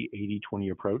took the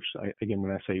 80-20 approach. Again, when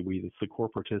I say we, it's the core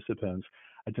participants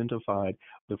identified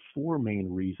the 4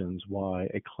 main reasons why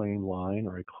a claim line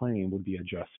or a claim would be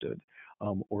adjusted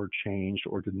or changed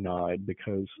or denied,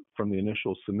 because from the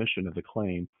initial submission of the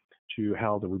claim to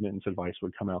how the remittance advice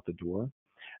would come out the door.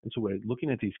 And so we're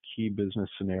looking at these key business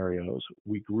scenarios.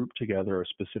 We group together a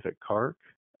specific CAQH,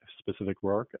 a specific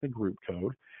RARC, and a group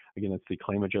code. Again, it's the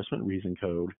claim adjustment reason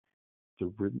code,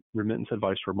 the remittance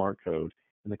advice remark code,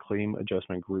 and the claim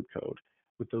adjustment group code.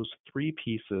 With those 3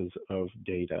 pieces of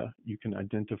data, you can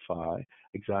identify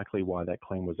exactly why that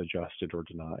claim was adjusted or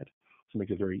denied. So it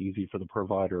makes it very easy for the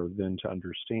provider then to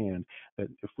understand that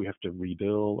if we have to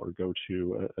rebill or go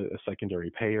to a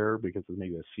secondary payer because of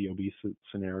maybe a COB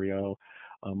scenario,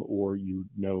 or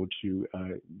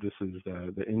this is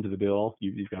the end of the bill,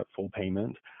 you've got full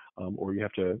payment, or you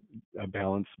have to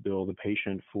balance bill the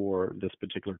patient for this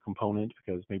particular component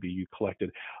because maybe you collected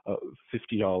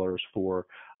 $50 for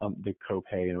the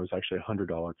copay and it was actually a $100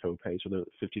 copay, so there's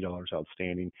 $50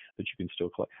 outstanding that you can still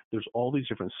collect. There's all these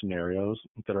different scenarios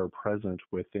that are present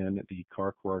within the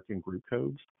CAQH, RARC, and group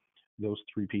codes. Those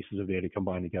 3 pieces of data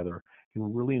combined together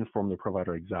can really inform the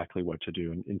provider exactly what to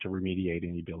do and to remediate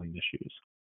any billing issues.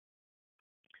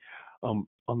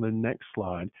 On the next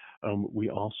slide,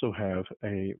 we also have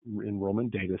a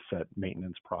enrollment data set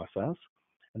maintenance process.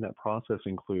 And that process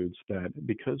includes that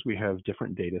because we have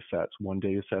different data sets, one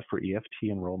data set for EFT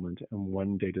enrollment and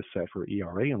one data set for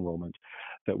ERA enrollment,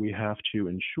 that we have to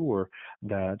ensure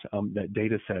that that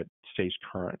data set stays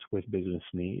current with business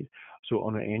need. So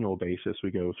on an annual basis,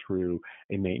 we go through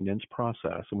a maintenance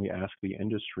process and we ask the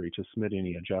industry to submit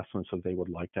any adjustments that they would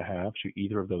like to have to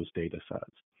either of those data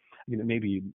sets. It may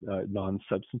be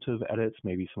non-substantive edits,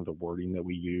 maybe some of the wording that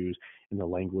we use in the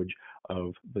language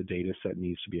of the data set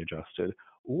needs to be adjusted,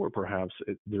 or perhaps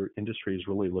their industry is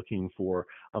really looking for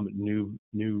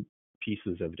new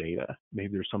pieces of data.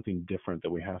 Maybe there's something different that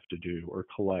we have to do or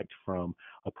collect from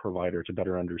a provider to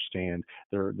better understand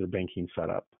their banking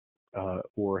setup.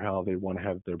 Or how they want to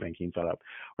have their banking set up,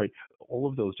 right? All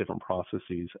of those different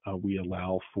processes, we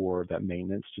allow for that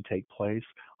maintenance to take place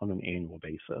on an annual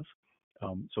basis.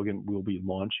 So again, we'll be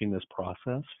launching this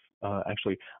process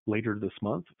actually later this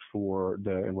month for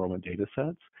the enrollment data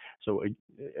sets. So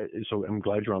I'm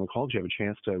glad you're on the call. Do you have a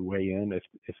chance to weigh in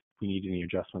if we need any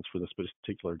adjustments for this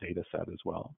particular data set as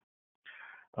well?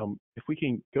 If we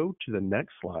can go to the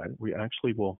next slide, we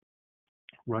actually will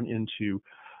run into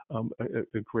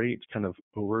a great kind of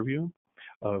overview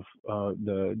of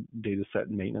the data set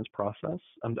maintenance process.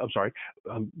 I'm sorry,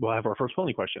 we'll have our first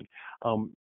polling question.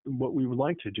 What we would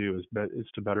like to do is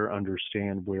to better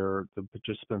understand where the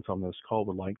participants on this call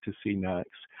would like to see next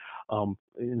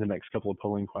in the next couple of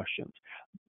polling questions.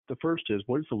 The first is,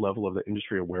 what is the level of the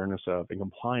industry awareness of and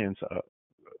compliance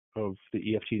of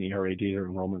the EFT and ERA data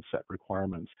enrollment set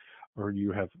requirements? Or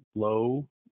you have low,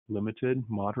 limited,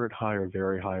 moderate, high, or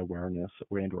very high awareness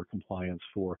and/or compliance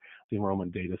for the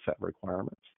enrollment data set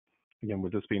requirements. Again,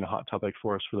 with this being a hot topic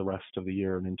for us for the rest of the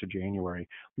year and into January,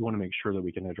 we want to make sure that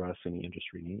we can address any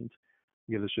industry needs.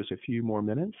 Give us just a few more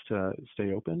minutes to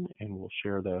stay open, and we'll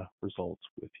share the results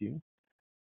with you.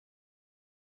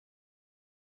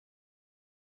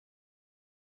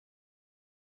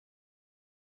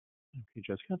 Okay,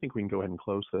 Jessica, I think we can go ahead and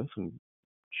close this and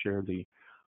share the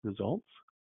results.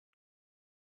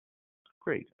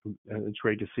 Great. It's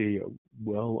great to see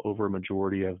well over a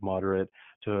majority of moderate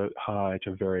to high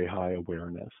to very high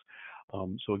awareness.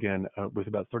 So again, with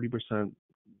about 30%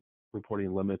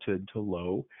 reporting limited to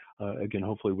low, again,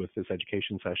 hopefully with this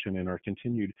education session and our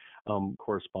continued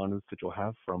correspondence that you'll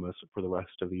have from us for the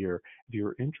rest of the year, if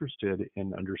you're interested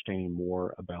in understanding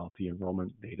more about the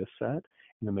enrollment data set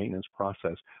and the maintenance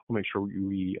process, we'll make sure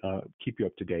we keep you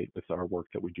up to date with our work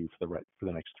that we do for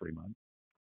the next 3 months.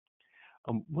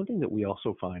 One thing that we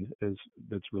also find is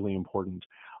that's really important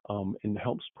and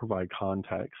helps provide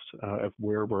context of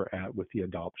where we're at with the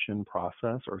adoption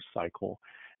process or cycle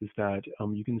is that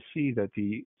you can see that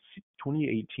the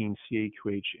 2018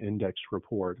 CAQH index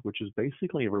report, which is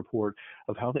basically a report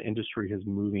of how the industry is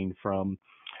moving from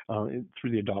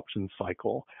through the adoption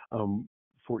cycle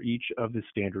for each of the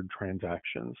standard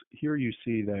transactions. Here you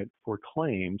see that for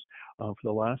claims for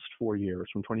the last 4 years,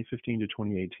 from 2015 to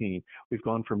 2018, we've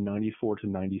gone from 94 to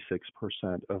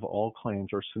 96% of all claims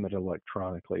are submitted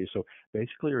electronically. So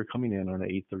basically you're coming in on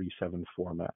an 837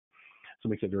 format. So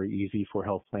it makes it very easy for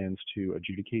health plans to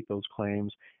adjudicate those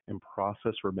claims and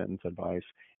process remittance advice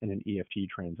in an EFT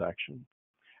transaction.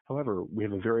 However, we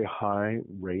have a very high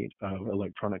rate of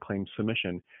electronic claim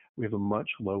submission. We have a much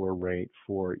lower rate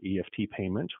for EFT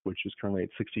payment, which is currently at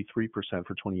 63%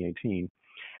 for 2018.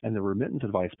 And the remittance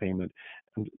advice payment,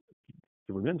 the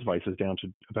remittance advice is down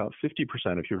to about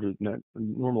 50%. If you were to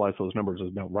normalize those numbers,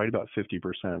 it's about right about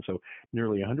 50%. So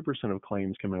nearly 100% of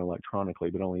claims come in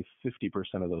electronically, but only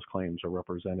 50% of those claims are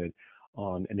represented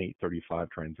on an 835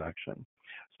 transaction.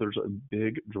 So there's a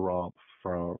big drop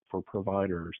for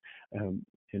providers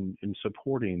in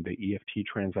supporting the EFT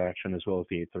transaction as well as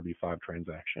the 835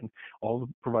 transaction. All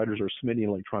the providers are submitting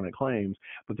electronic claims,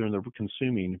 but they're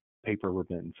consuming paper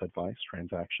remittance advice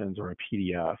transactions or a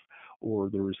PDF, or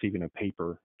they're receiving a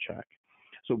paper check.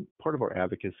 So part of our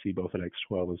advocacy, both at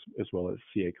X12 as well as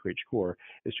CAQH Core,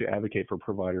 is to advocate for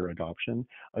provider adoption,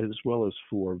 as well as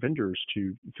for vendors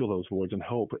to fill those voids and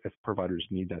help if providers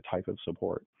need that type of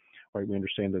support. Right, we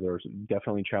understand that there's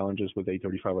definitely challenges with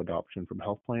 835 adoption from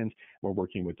health plans. We're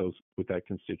working with that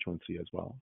constituency as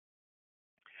well.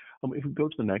 If we go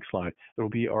to the next slide, there will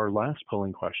be our last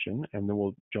polling question, and then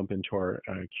we'll jump into our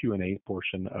Q&A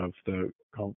portion of the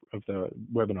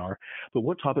webinar. But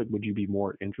what topic would you be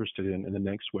more interested in the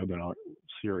next webinar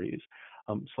series?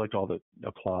 Select all that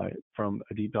apply, from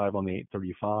a deep dive on the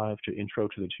 835 to intro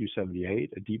to the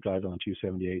 278, a deep dive on the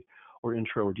 278, or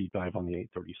intro or deep dive on the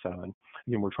 837.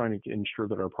 Again, we're trying to ensure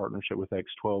that our partnership with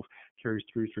X12 carries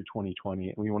through 2020,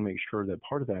 and we want to make sure that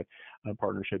part of that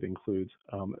partnership includes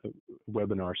a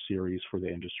webinar series for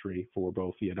the industry for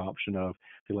both the adoption of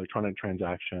the electronic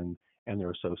transaction and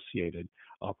their associated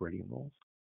operating rules.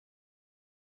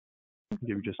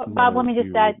 Bob, let me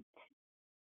just add.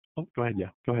 Oh, go ahead. Yeah,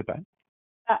 go ahead, Pat.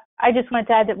 I just wanted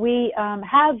to add that we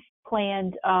have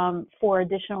planned for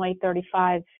additional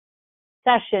 835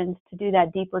 sessions to do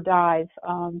that deeper dive.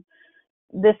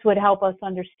 This would help us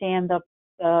understand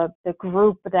the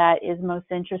group that is most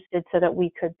interested, so that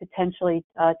we could potentially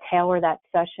tailor that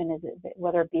session,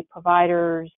 whether it be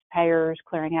providers, payers,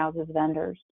 clearinghouses,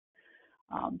 vendors.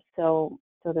 So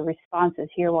the responses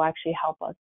here will actually help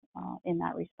us in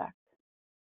that respect.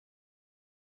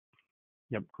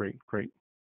 Yep, great.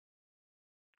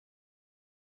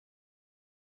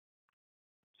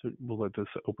 So we'll let this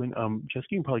open. Jessica,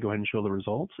 you can probably go ahead and show the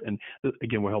results, and this,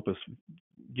 again, will help us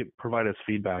provide us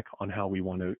feedback on how we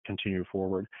want to continue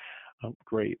forward.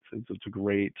 Great. It's a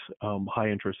great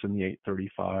high interest in the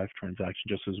 835 transaction,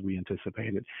 just as we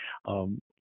anticipated.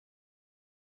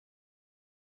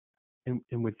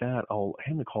 And with that, I'll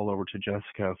hand the call over to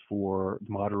Jessica for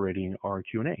moderating our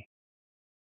Q&A.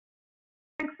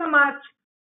 Thanks so much,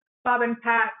 Bob and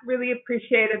Pat. Really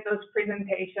appreciated those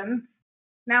presentations.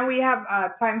 Now we have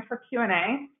time for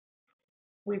Q&A.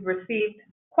 We've received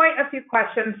quite a few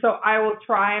questions, so I will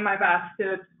try my best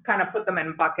to kind of put them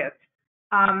in buckets.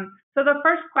 So the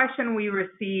first question we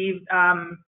received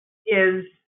is,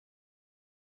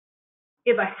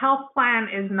 if a health plan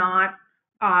is not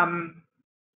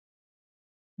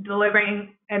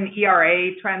delivering an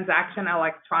ERA transaction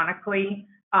electronically,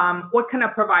 what can a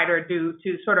provider do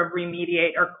to sort of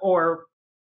remediate or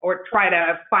or try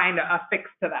to find a fix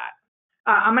to that.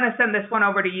 I'm going to send this one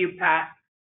over to you, Pat.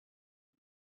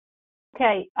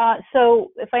 Okay,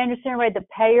 so if I understand right, the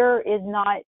payer is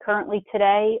not currently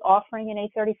today offering an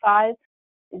 835.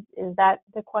 Is that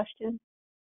the question?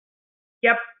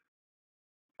 Yep.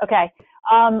 Okay.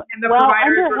 And the well,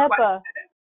 provider's under HIPAA,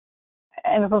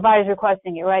 and the provider's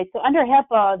requesting it, right? So under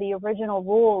HIPAA, the original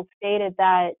rules stated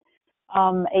that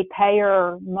a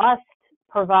payer must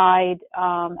provide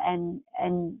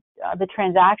the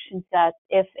transaction sets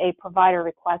if a provider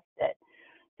requests it.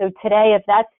 So today, if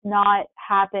that's not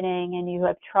happening and you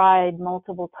have tried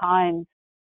multiple times,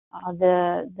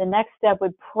 the next step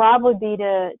would probably be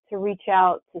to reach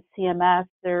out to CMS.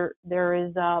 There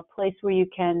is a place where you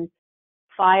can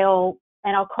file,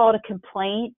 and I'll call it a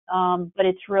complaint, but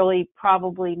it's really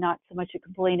probably not so much a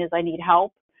complaint as I need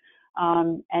help.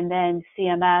 And then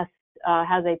CMS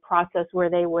has a process where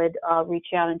they would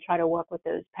reach out and try to work with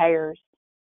those payers.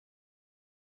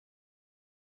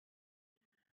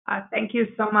 Thank you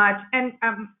so much. And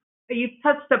you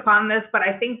touched upon this, but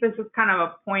I think this is kind of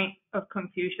a point of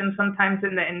confusion sometimes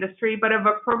in the industry. But if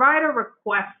a provider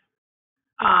requests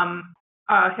a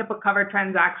HIPAA-covered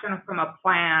transaction from a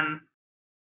plan,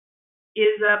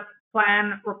 is a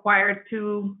plan required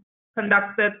to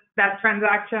conduct that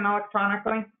transaction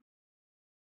electronically?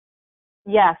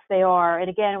 Yes, they are. And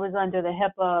again, it was under the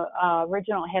HIPAA,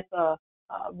 original HIPAA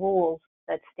rules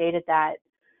that stated that.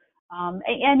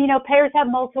 And, you know, payers have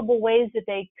multiple ways that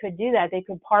they could do that. They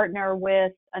could partner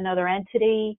with another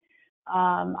entity.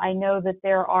 I know that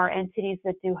there are entities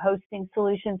that do hosting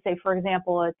solutions, say, for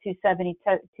example, a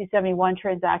 271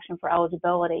 transaction for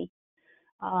eligibility.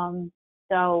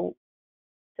 So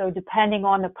depending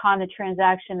upon the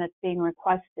transaction that's being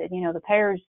requested, you know, the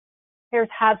payers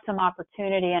have some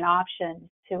opportunity and options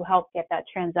to help get that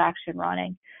transaction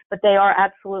running, but they are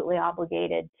absolutely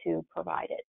obligated to provide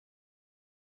it.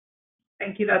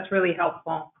 Thank you. That's really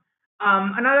helpful.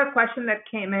 Another question that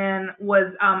came in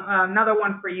was another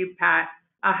one for you, Pat.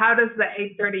 How does the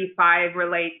 835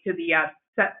 relate to the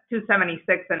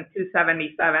 276 and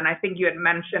 277? I think you had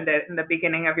mentioned it in the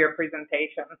beginning of your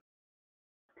presentation.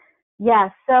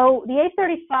 Yes. So the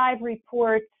 835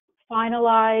 reports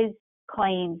finalized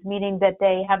claims, meaning that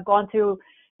they have gone through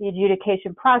the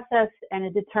adjudication process and a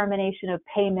determination of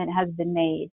payment has been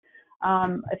made.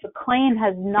 If a claim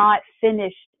has not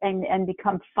finished and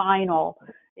become final,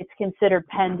 it's considered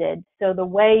pended. So the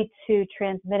way to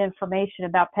transmit information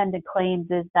about pending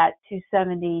claims is that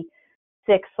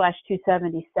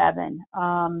 276/277.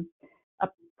 A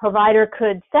provider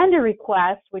could send a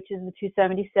request, which is the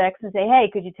 276, and say, hey,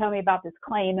 could you tell me about this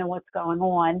claim and what's going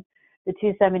on? The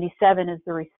 277 is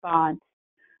the response.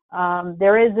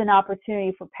 There is an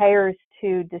opportunity for payers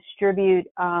to distribute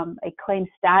a claim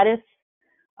status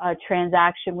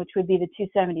transaction, which would be the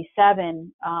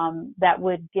 277, that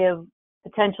would give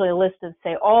potentially a list of,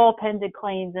 say, all pending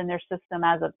claims in their system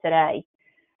as of today,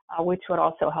 which would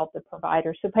also help the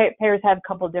provider. So payers have a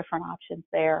couple of different options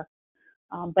there,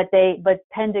 but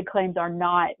pending claims are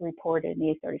not reported in the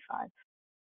 835.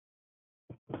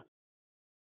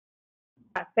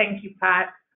 Thank you,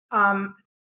 Pat.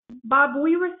 Bob,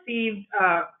 we received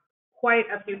quite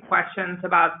a few questions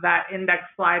about that index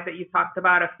slide that you talked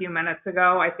about a few minutes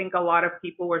ago. I think a lot of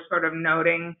people were sort of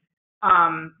noting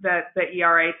that the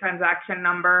ERA transaction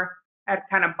number had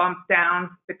kind of bumped down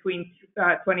between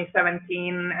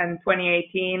 2017 and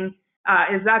 2018.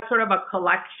 Is that sort of a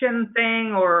collection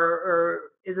thing,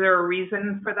 or is there a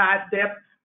reason for that dip?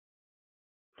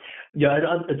 Yeah,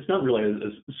 it's not really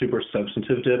a super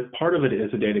substantive dip. Part of it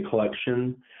is a data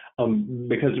collection,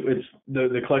 because it's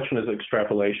the collection is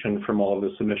extrapolation from all of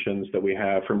the submissions that we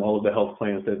have from all of the health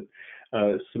plans that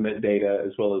submit data,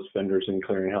 as well as vendors and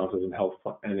clearinghouses and health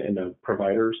and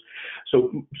providers.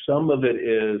 So some of it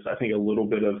is, I think, a little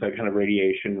bit of that kind of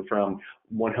radiation from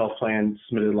one health plan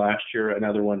submitted last year,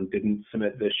 another one didn't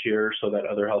submit this year, so that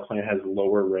other health plan has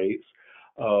lower rates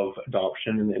of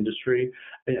adoption in the industry.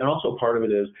 And also part of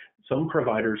it is some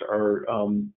providers are,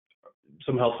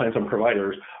 some health plans and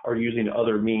providers are using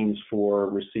other means for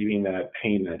receiving that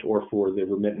payment or for the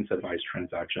remittance advice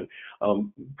transaction.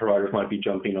 Providers might be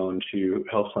jumping onto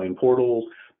health plan portals.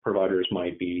 Providers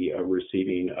might be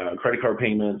receiving credit card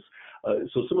payments.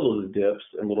 So some of those dips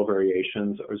and little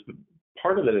variations,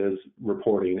 part of it is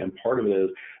reporting, and part of it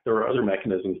is there are other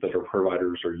mechanisms that our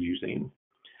providers are using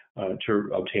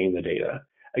to obtain the data.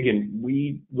 Again,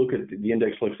 we look at, the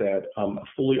index looks at a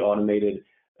fully automated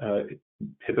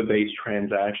HIPAA-based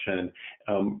transaction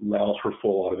allows for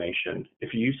full automation.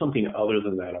 If you use something other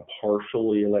than that, a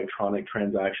partially electronic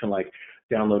transaction like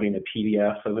downloading a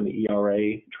PDF of an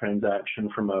ERA transaction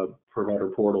from a provider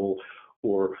portal,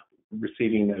 or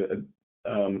receiving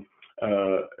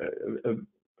a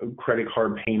credit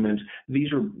card payment.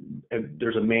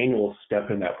 There's a manual step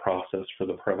in that process for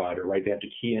the provider, right? They have to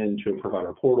key into a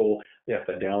provider portal. They have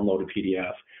to download a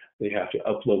PDF. They have to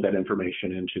upload that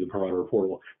information into the provider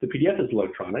portal. The PDF is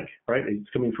electronic, right? It's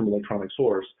coming from an electronic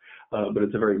source, but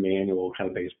it's a very manual kind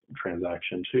of based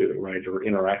transaction too, right? Or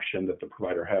interaction that the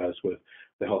provider has with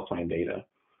the health plan data.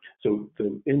 So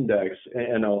the index,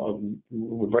 and I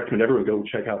would recommend everyone go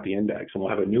check out the index, and we'll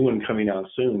have a new one coming out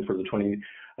soon for the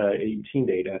 2018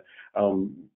 data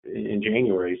in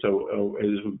January. So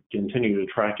as we continue to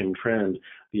track and trend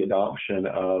the adoption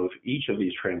of each of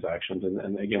these transactions,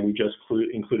 and again, we just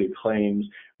included claims,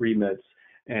 remits,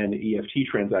 and EFT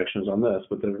transactions on this,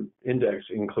 but the index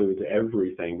includes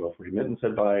everything, both remittance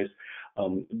advice,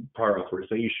 prior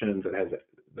authorizations. It has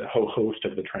the whole host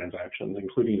of the transactions,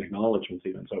 including acknowledgments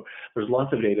even. So there's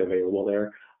lots of data available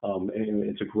there, and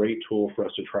it's a great tool for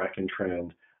us to track and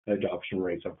trend adoption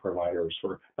rates of providers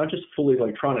for not just fully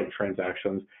electronic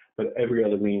transactions, but every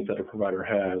other means that a provider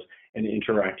has in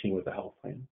interacting with the health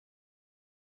plan.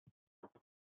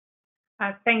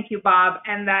 Thank you, Bob.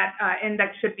 And that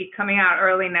index should be coming out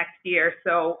early next year,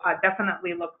 so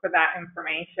definitely look for that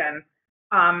information.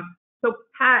 So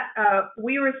Pat,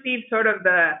 we received sort of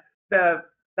the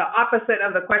opposite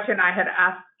of the question I had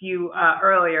asked you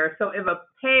earlier. So if a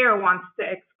payer wants to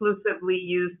exclusively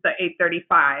use the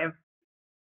 835,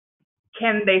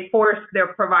 can they force their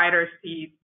providers to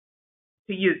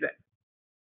use it?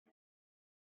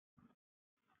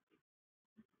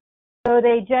 So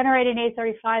they generate an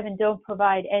 835 and don't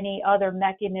provide any other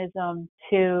mechanism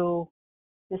to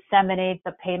disseminate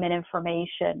the payment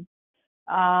information.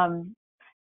 That's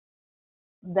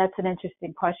an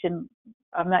interesting question.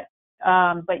 I'm not,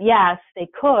 but yes, they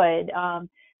could.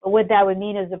 But what that would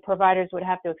mean is the providers would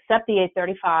have to accept the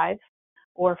 835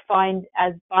 or find,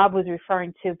 as Bob was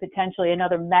referring to, potentially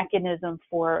another mechanism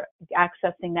for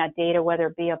accessing that data, whether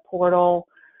it be a portal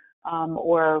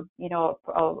or, you know,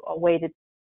 a way to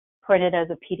print it as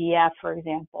a PDF, for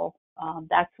example.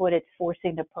 That's what it's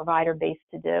forcing the provider base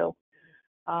to do.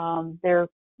 There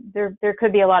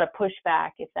could be a lot of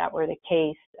pushback if that were the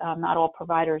case. Not all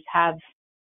providers have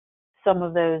some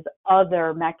of those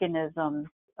other mechanisms,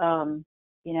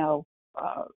 you know,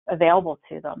 available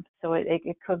to them. So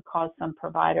it could cause some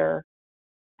provider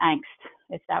angst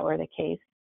if that were the case.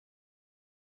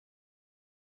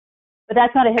 But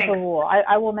that's not a HIPAA rule.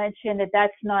 I will mention that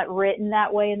that's not written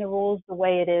that way in the rules. The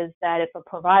way it is that if a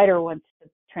provider wants the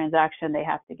transaction, they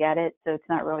have to get it. So it's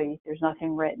not really, there's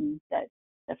nothing written that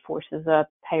forces a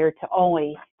payer to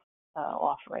only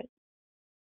offer it.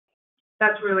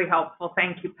 That's really helpful.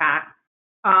 Thank you, Pat.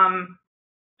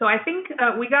 So I think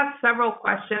we got several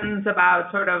questions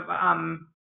about sort of,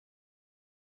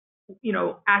 you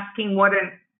know, asking what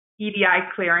an EDI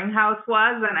clearinghouse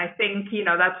was. And I think, you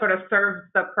know, that sort of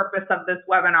serves the purpose of this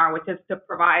webinar, which is to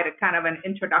provide a kind of an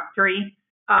introductory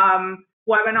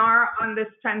webinar on this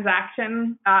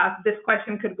transaction. This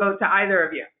question could go to either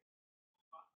of you.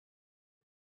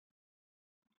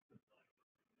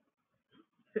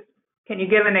 Can you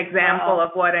give an example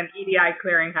of what an EDI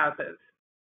clearinghouse is?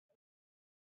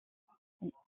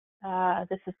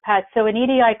 This is Pat. So an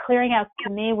EDI clearinghouse to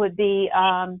me would be,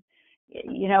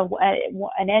 you know,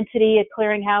 an entity, a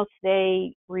clearinghouse,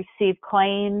 they receive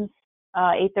claims,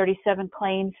 837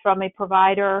 claims from a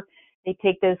provider. They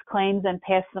take those claims and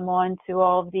pass them on to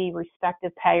all of the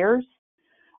respective payers.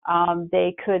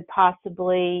 They could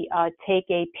possibly take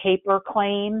a paper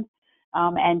claim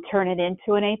and turn it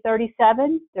into an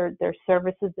 837. There are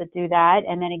services that do that,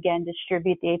 and then again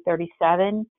distribute the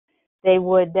 837. They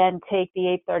would then take the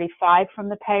 835 from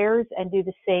the payers and do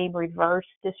the same reverse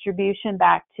distribution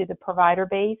back to the provider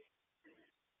base.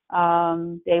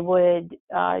 They would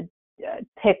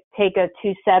take a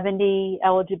 270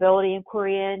 eligibility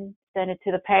inquiry in, send it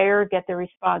to the payer, get the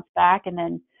response back, and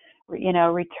then, you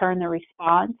know, return the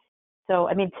response. So,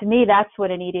 I mean, to me, that's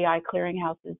what an EDI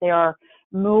clearinghouse is. They are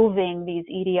moving these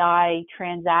EDI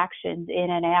transactions in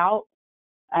and out,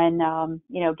 and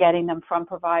you know, getting them from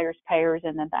providers, payers,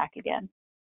 and then back again.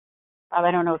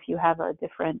 I don't know if you have a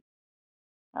different.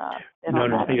 No,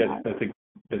 I think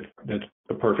that's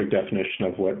a perfect definition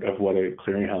of what a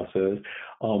clearinghouse is.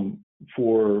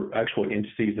 For actual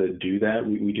entities that do that,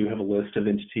 we do have a list of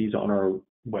entities on our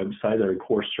website that are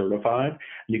core certified.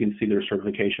 You can see their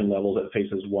certification levels at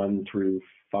phases 1 through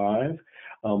 5.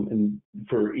 And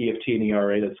for EFT and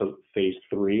ERA, that's a phase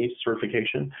 3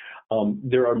 certification.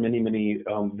 There are many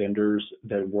vendors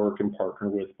that work and partner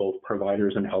with both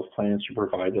providers and health plans to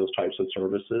provide those types of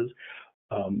services.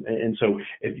 And so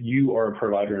if you are a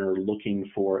provider and are looking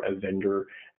for a vendor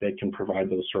that can provide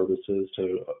those services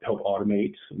to help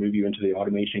automate, move you into the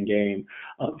automation game,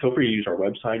 feel free to use our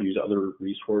website, use other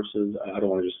resources. I don't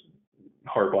want to just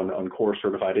harp on core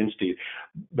certified entities,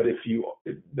 but if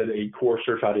a core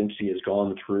certified entity has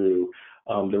gone through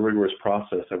the rigorous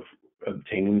process of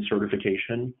obtaining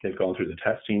certification, they've gone through the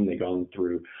testing, they've gone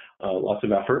through lots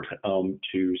of effort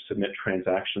to submit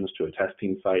transactions to a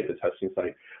testing site. The testing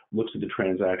site looks at the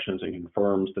transactions and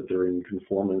confirms that they're in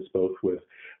conformance both with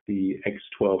the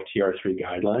X12 TR3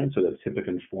 guidelines, so that's HIPAA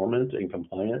conformant and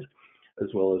compliant, as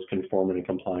well as conformant and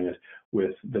compliant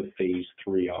with the phase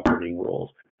 3 operating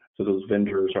rules. So those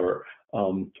vendors are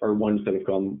ones that have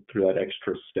gone through that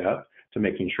extra step to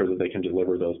making sure that they can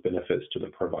deliver those benefits to the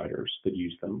providers that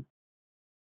use them.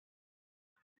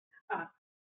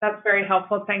 That's very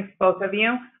helpful. Thanks, both of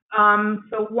you.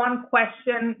 So one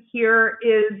question here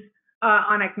is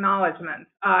on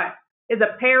acknowledgments. Is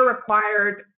a payer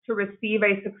required to receive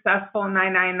a successful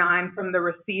 999 from the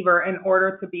receiver in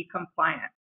order to be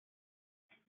compliant?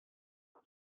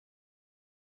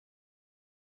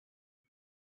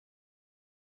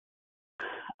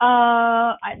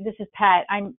 This is Pat.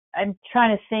 I'm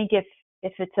trying to think if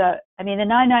it's I mean, the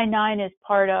 999 is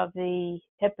part of the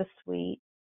HIPAA suite,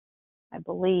 I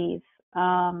believe.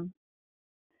 I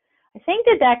think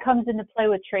that comes into play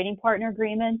with trading partner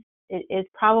agreements. It is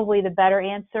probably the better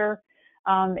answer.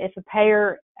 If a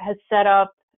payer has set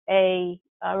up a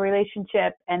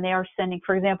relationship and they are sending,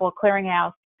 for example, a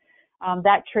clearinghouse,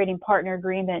 that trading partner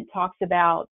agreement talks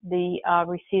about the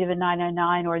receipt of a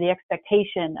 999 or the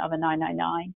expectation of a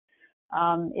 999.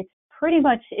 It's pretty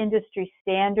much industry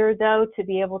standard, though, to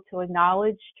be able to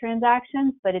acknowledge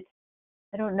transactions, but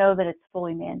I don't know that it's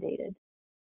fully mandated.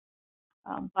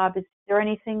 Bob, is there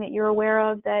anything that you're aware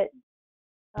of that?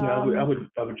 Yeah, I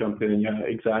would jump in. Yeah,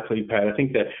 exactly, Pat. I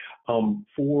think that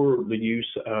for the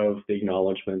use of the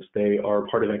acknowledgments, they are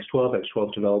part of X12.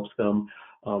 X12 develops them.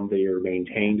 They are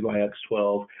maintained by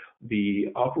X12. The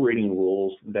operating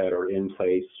rules that are in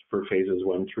place for phases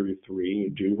 1 through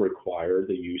 3 do require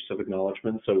the use of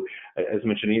acknowledgments. So, as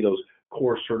mentioned, any of those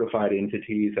core certified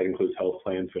entities, that includes health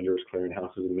plans, vendors,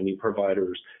 clearinghouses, and many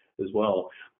providers as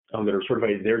well, that are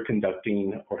certified, they're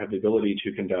conducting or have the ability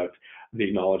to conduct the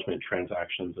acknowledgement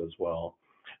transactions as well.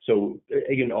 So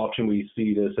again, often we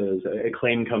see this as a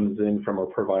claim comes in from a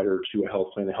provider to a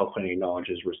health plan. The health plan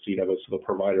acknowledges receipt of it, so the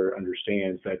provider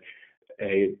understands that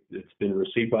it's been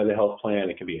received by the health plan.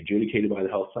 It can be adjudicated by the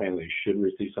health plan. They should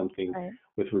receive something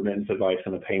with remittance advice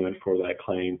and a payment for that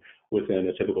claim within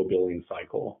a typical billing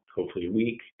cycle, hopefully a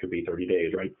week, could be 30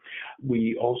 days, right?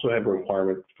 We also have a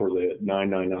requirement for the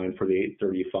 999 for the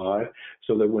 835,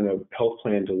 so that when a health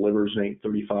plan delivers an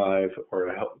 835 or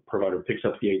a health provider picks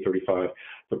up the 835,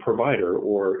 the provider,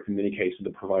 or in many cases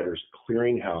the provider's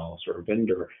clearinghouse or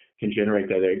vendor, can generate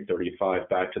that 835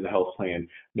 back to the health plan,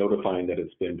 notifying that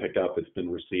it's been picked up, it's been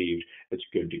received, it's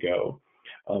good to go.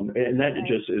 And that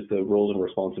just is the roles and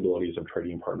responsibilities of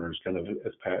trading partners. Kind of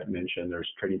as Pat mentioned, there's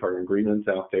trading partner agreements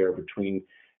out there between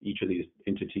each of these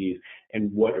entities,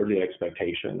 and what are the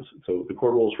expectations. So the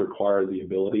core rules require the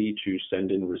ability to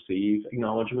send and receive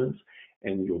acknowledgments,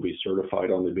 and you'll be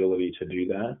certified on the ability to do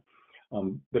that.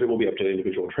 But it will be up to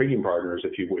individual trading partners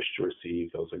if you wish to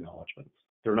receive those acknowledgments.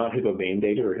 They're not HIPAA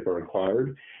mandated or HIPAA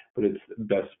required, but it's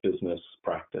best business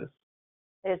practice.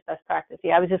 It is best practice.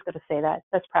 Yeah, I was just going to say that.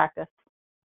 Best practice.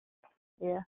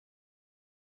 Yeah.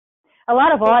 A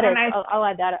lot of audits, I'll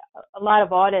add that, a lot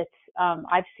of audits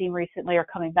I've seen recently are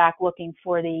coming back looking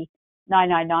for the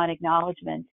 999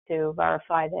 acknowledgement to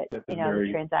verify that, the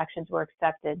transactions were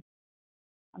accepted.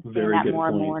 I'm seeing that more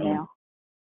and more now.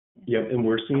 Yep, and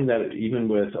we're seeing that even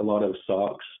with a lot of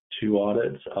SOX 2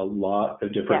 audits, a lot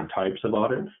of different types of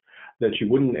audits that you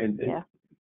wouldn't,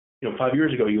 5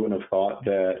 years ago, you wouldn't have thought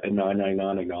that a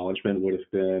 999 acknowledgement would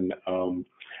have been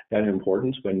that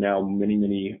important, but now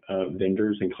many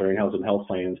vendors and clearinghouses and health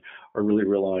plans are really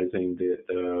realizing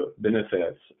the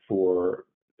benefits for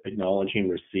acknowledging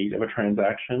receipt of a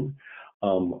transaction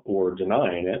or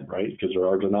denying it, right? Because there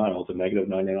are denials. A negative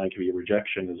 999 can be a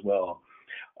rejection as well.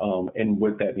 And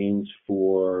what that means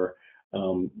for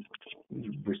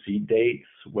receipt dates,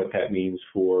 what that means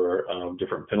for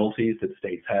different penalties that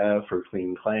states have for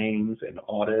clean claims and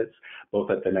audits, both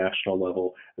at the national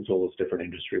level as well as different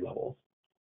industry levels.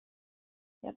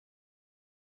 Yep.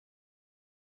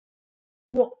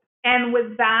 Well, and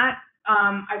with that,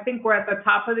 I think we're at the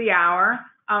top of the hour.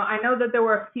 I know that there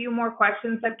were a few more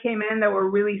questions that came in that were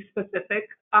really specific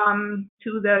to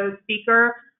the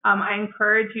speaker. I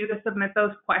encourage you to submit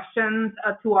those questions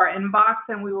to our inbox,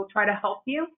 and we will try to help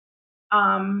you.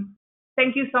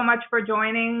 Thank you so much for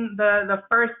joining the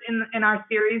first in our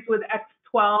series with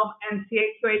X12 and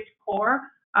CAQH Core.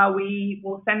 We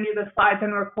will send you the slides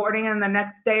and recording in the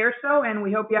next day or so, and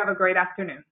we hope you have a great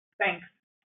afternoon. Thanks.